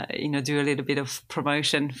gonna do a little bit of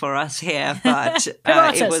promotion for us here, but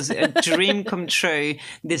it was a dream come true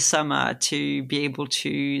this summer to be able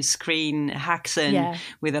to screen Haxan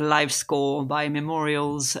with a live score by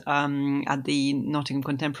Memorials at the Nottingham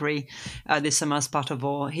Contemporary this summer as part of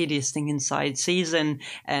our Hideous Thing Inside season,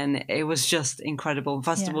 and it was just incredible.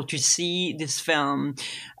 First of all, to see this film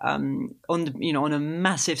on a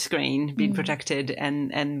massive screen being projected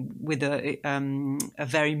and with a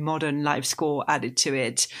very modern live score added to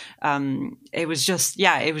it, it was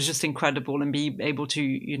just incredible, and be able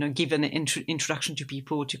to give an introduction to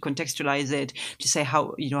people, to contextualize it, to say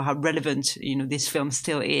how relevant this film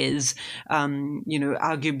still is.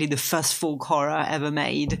 Arguably the first folk horror ever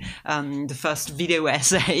made, the first video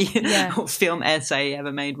essay or film essay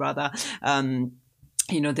ever made, rather.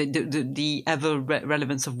 The ever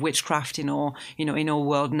relevance of witchcraft in our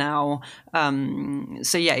world now.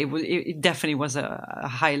 It definitely was a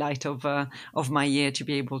highlight of my year, to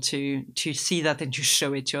be able to see that and to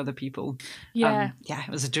show it to other people. It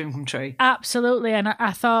was a dream come true. Absolutely. And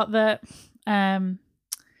I thought that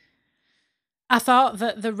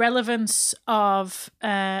the relevance of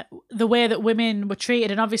the way that women were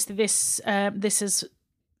treated, and obviously this is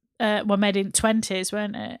were made in 20s,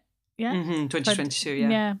 weren't it? Yeah, 2022.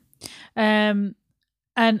 Yeah. And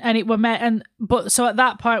it were met, but so at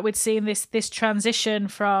that point we'd seen this transition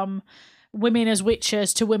from women as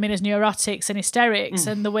witches to women as neurotics and hysterics,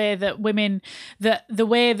 and the way that women are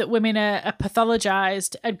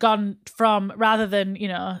pathologized had gone from, rather than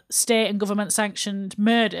state and government sanctioned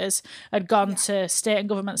murders, had gone to state and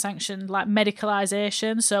government sanctioned like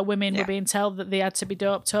medicalization. So women were being told that they had to be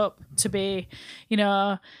doped up to be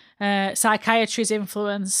psychiatry's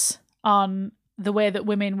influence on the way that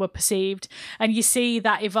women were perceived. And you see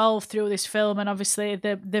that evolve through this film, and obviously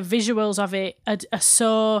the visuals of it are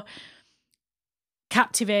so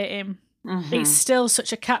captivating. It's still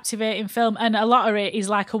such a captivating film, and a lot of it is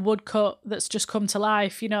like a woodcut that's just come to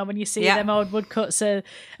life. When you see them old woodcuts are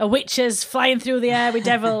witches flying through the air with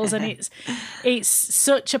devils, and it's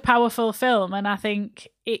such a powerful film. And I think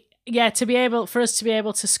for us to be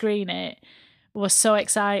able to screen it was so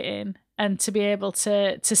exciting, and to be able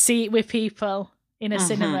to see it with people in a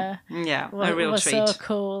cinema was so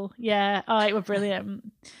cool. It was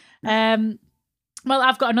brilliant. Well,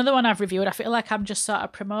 I've got another one I've reviewed. I feel like I'm just sort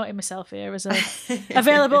of promoting myself here as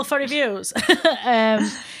available for reviews,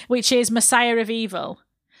 which is Messiah of Evil.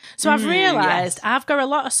 So I've realised I've got a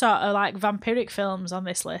lot of sort of like vampiric films on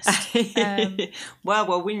this list.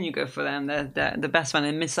 Well, when you go for them, the best one,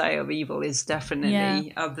 and Messiah of Evil is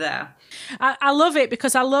definitely up there. I love it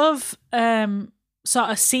because I love sort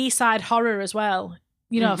of seaside horror as well.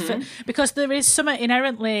 Because there is something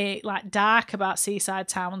inherently like dark about seaside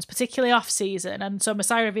towns, particularly off season. And so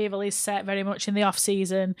Messiah of Evil is set very much in the off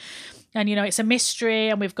season. And, it's a mystery,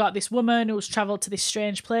 and we've got this woman who's travelled to this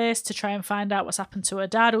strange place to try and find out what's happened to her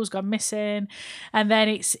dad who's gone missing. And then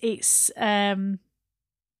it's very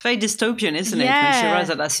dystopian, isn't it? When she arrives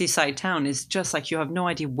at that seaside town, it's just like you have no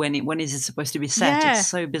idea when is it supposed to be set. It's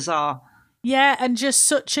so bizarre. Yeah, and just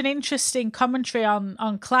such an interesting commentary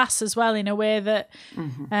on class as well, in a way that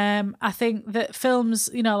I think that films,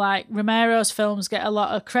 like Romero's films, get a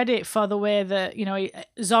lot of credit for the way that,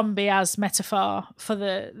 zombie as metaphor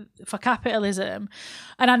for capitalism.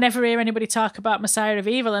 And I never hear anybody talk about Messiah of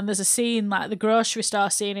Evil, and there's a scene, like the grocery store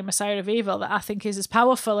scene in Messiah of Evil, that I think is as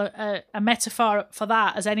powerful a metaphor for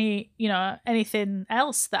that as anything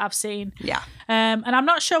else that I've seen. Yeah. And I'm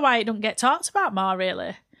not sure why it don't get talked about more,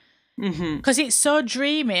 really. Because it's so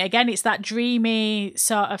dreamy. Again, it's that dreamy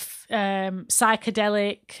sort of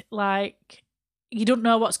psychedelic, like you don't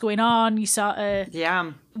know what's going on. You sort of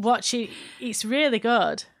watch it. It's really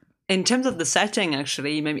good. In terms of the setting,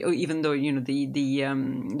 actually, maybe even though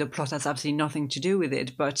the plot has absolutely nothing to do with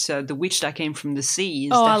it, but the witch that came from the sea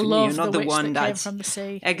is definitely not the one that came from the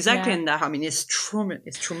sea. Exactly, and that it's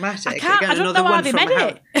traumatic. I don't know how they made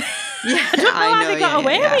it. I don't know how they got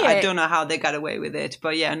away with it. I don't know how they got away with it,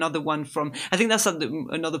 but another one from. I think that's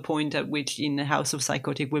another point at which in the House of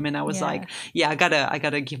Psychotic Women, I was like, I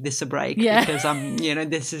gotta give this a break because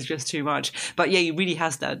this is just too much. But it really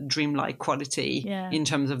has that dreamlike quality in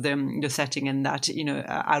terms of the setting, and that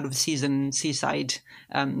out of season seaside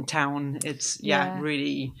town. It's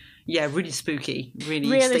really spooky.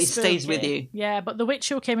 Really stays with you. Yeah, but The Witch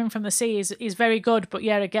Who Came In From the Sea is very good. But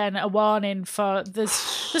again, a warning for there's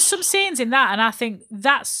some scenes in that, and I think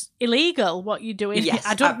that's illegal what you're doing. Yes,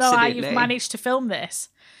 I don't know how you've managed to film this.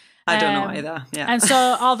 I don't know either. Yeah. And so,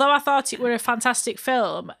 although I thought it were a fantastic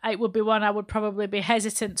film, it would be one I would probably be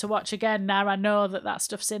hesitant to watch again now I know that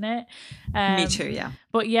stuff's in it. Me too, yeah.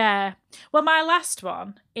 But yeah. Well, my last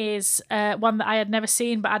one is one that I had never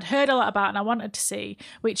seen, but I'd heard a lot about and I wanted to see,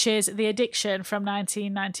 which is The Addiction from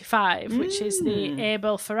 1995, which is the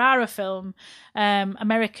Abel Ferrara film,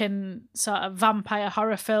 American sort of vampire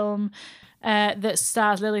horror film. That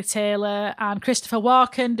stars Lily Taylor, and Christopher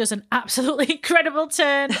Walken does an absolutely incredible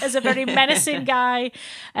turn as a very menacing guy.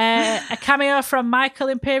 A cameo from Michael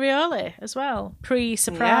Imperioli as well,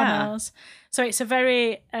 pre-Sopranos. Yeah. So it's a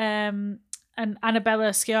very... and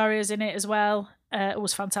Annabella Sciorra's in it as well. It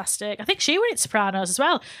was fantastic. I think she were in Sopranos as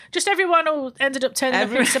well. Just everyone who ended up turning up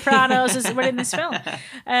in Sopranos were in this film.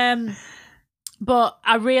 But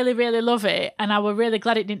I really, really love it, and I was really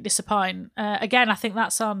glad it didn't disappoint. Again, I think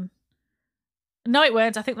that's on... No, it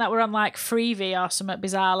weren't. I think that were on like Freevee or something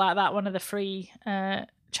bizarre like that, one of the free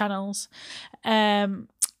channels. But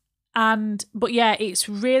yeah, it's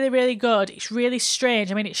really, really good. It's really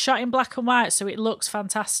strange. I mean, it's shot in black and white, so it looks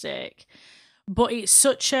fantastic. But it's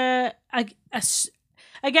such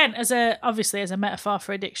again, obviously as a metaphor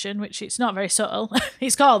for addiction, which it's not very subtle.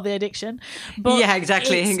 It's called The Addiction. But yeah,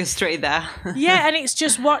 exactly. Hang straight there. Yeah, and it's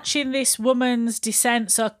just watching this woman's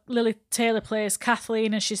descent. So Lily Taylor plays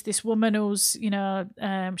Kathleen, and she's this woman who's,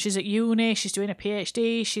 she's at uni, she's doing a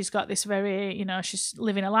PhD, she's got this very, she's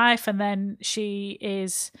living a life, and then she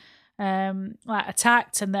is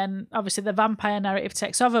attacked, and then obviously the vampire narrative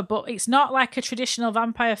takes over. But it's not like a traditional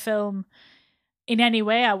vampire film in any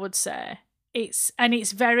way, I would say. It's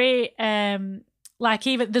very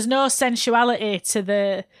even there's no sensuality to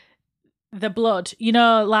the blood,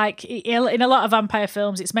 like in a lot of vampire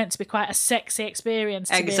films it's meant to be quite a sexy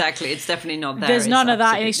experience. Exactly, it's definitely not there. There's none of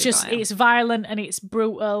that, and it's just it's violent and it's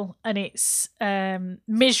brutal and it's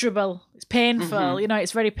miserable, it's painful.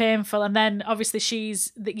 It's very painful, and then obviously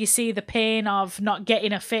you see the pain of not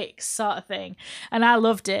getting a fix sort of thing, and I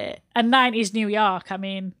loved it. And 90s New York, I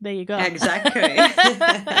mean, there you go. Exactly.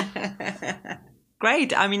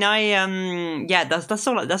 Great. I mean, that's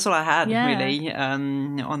all I had really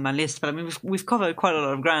on my list. But I mean, we've covered quite a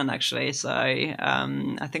lot of ground actually. So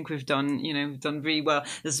I think we've done really well.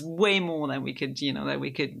 There's way more than we could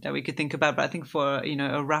think about. But I think for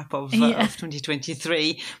a wrap of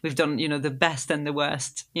 2023, we've done the best and the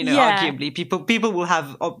worst. Arguably, people will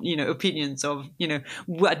have opinions of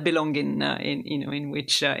what belong in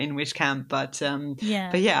which camp. But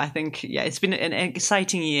I think it's been an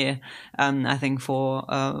exciting year. I think for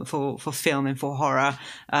film and for horror,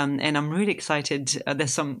 and I'm really excited.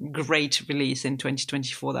 There's some great release in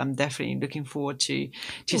 2024 that I'm definitely looking forward to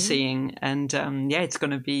seeing, and it's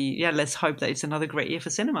going to be let's hope that it's another great year for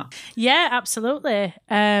cinema. Yeah, absolutely.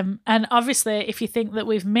 And obviously, if you think that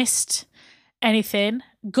we've missed anything,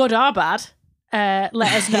 good or bad,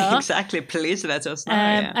 let us know. Exactly, please let us know.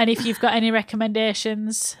 And if you've got any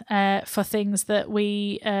recommendations for things that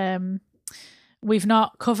we've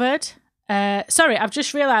not covered. Sorry, I've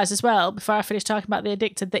just realised as well, before I finish talking about The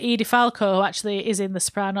Addicted, that Edie Falco, who actually is in The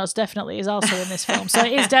Sopranos, definitely is also in this film. So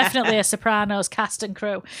it is definitely a Sopranos cast and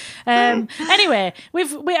crew. Anyway,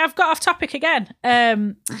 I've got off topic again.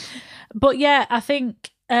 But yeah, I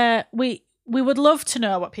think we would love to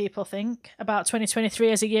know what people think about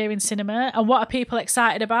 2023 as a year in cinema, and what are people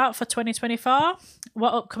excited about for 2024?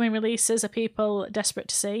 What upcoming releases are people desperate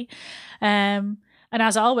to see? And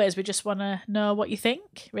as always, we just want to know what you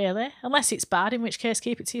think, really. Unless it's bad, in which case,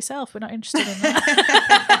 keep it to yourself. We're not interested in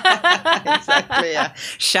that. Exactly, yeah.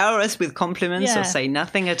 Shower us with compliments or say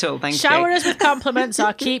nothing at all, thank you. Shower us with compliments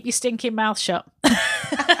or keep your stinking mouth shut.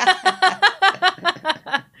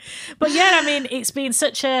 But yeah, I mean, it's been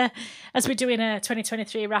as we're doing a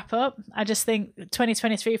 2023 wrap up, I just think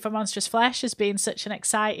 2023 for Monstrous Flesh has been such an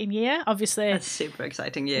exciting year. Obviously, a super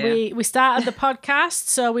exciting year. We started the podcast,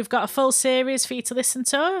 so we've got a full series for you to listen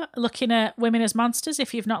to, looking at women as monsters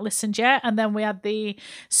if you've not listened yet. And then we had the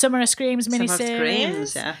Summer of Screams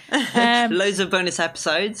mini-series. Loads of bonus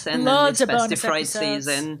episodes, and loads then this Festive Fright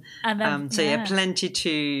season. And then, plenty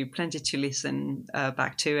to listen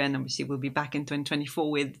back to, and obviously we'll be back in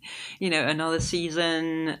 2024 with another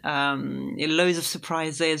season. Loads of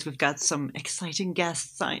surprises. We've got some exciting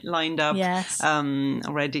guests lined up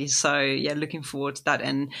already. So looking forward to that,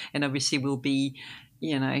 and obviously we'll be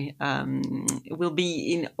we'll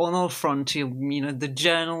be on all front. The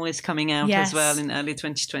journal is coming out as well in early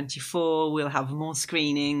 2024. We'll have more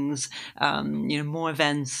screenings, more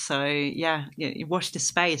events. So watch the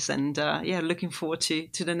space, and looking forward to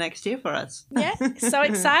the next year for us. Yeah, so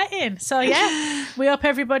exciting. So we hope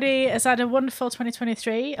everybody has had a wonderful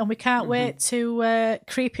 2023, and we can't wait to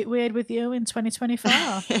creep it weird with you in 2024.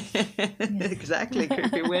 Exactly,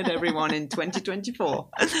 creep it weird, everyone, in 2024.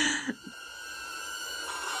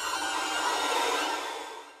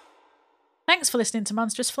 Thanks for listening to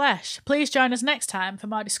Monstrous Flesh. Please join us next time for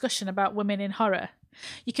more discussion about women in horror.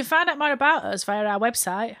 You can find out more about us via our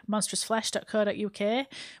website, monstrousflesh.co.uk, where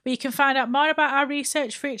you can find out more about our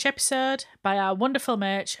research for each episode, buy our wonderful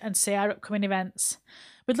merch, and see our upcoming events.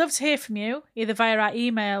 We'd love to hear from you, either via our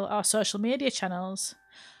email or social media channels.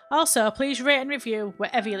 Also, please rate and review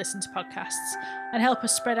wherever you listen to podcasts, and help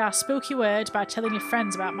us spread our spooky word by telling your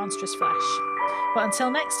friends about Monstrous Flesh. But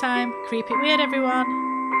until next time, creep it weird, everyone.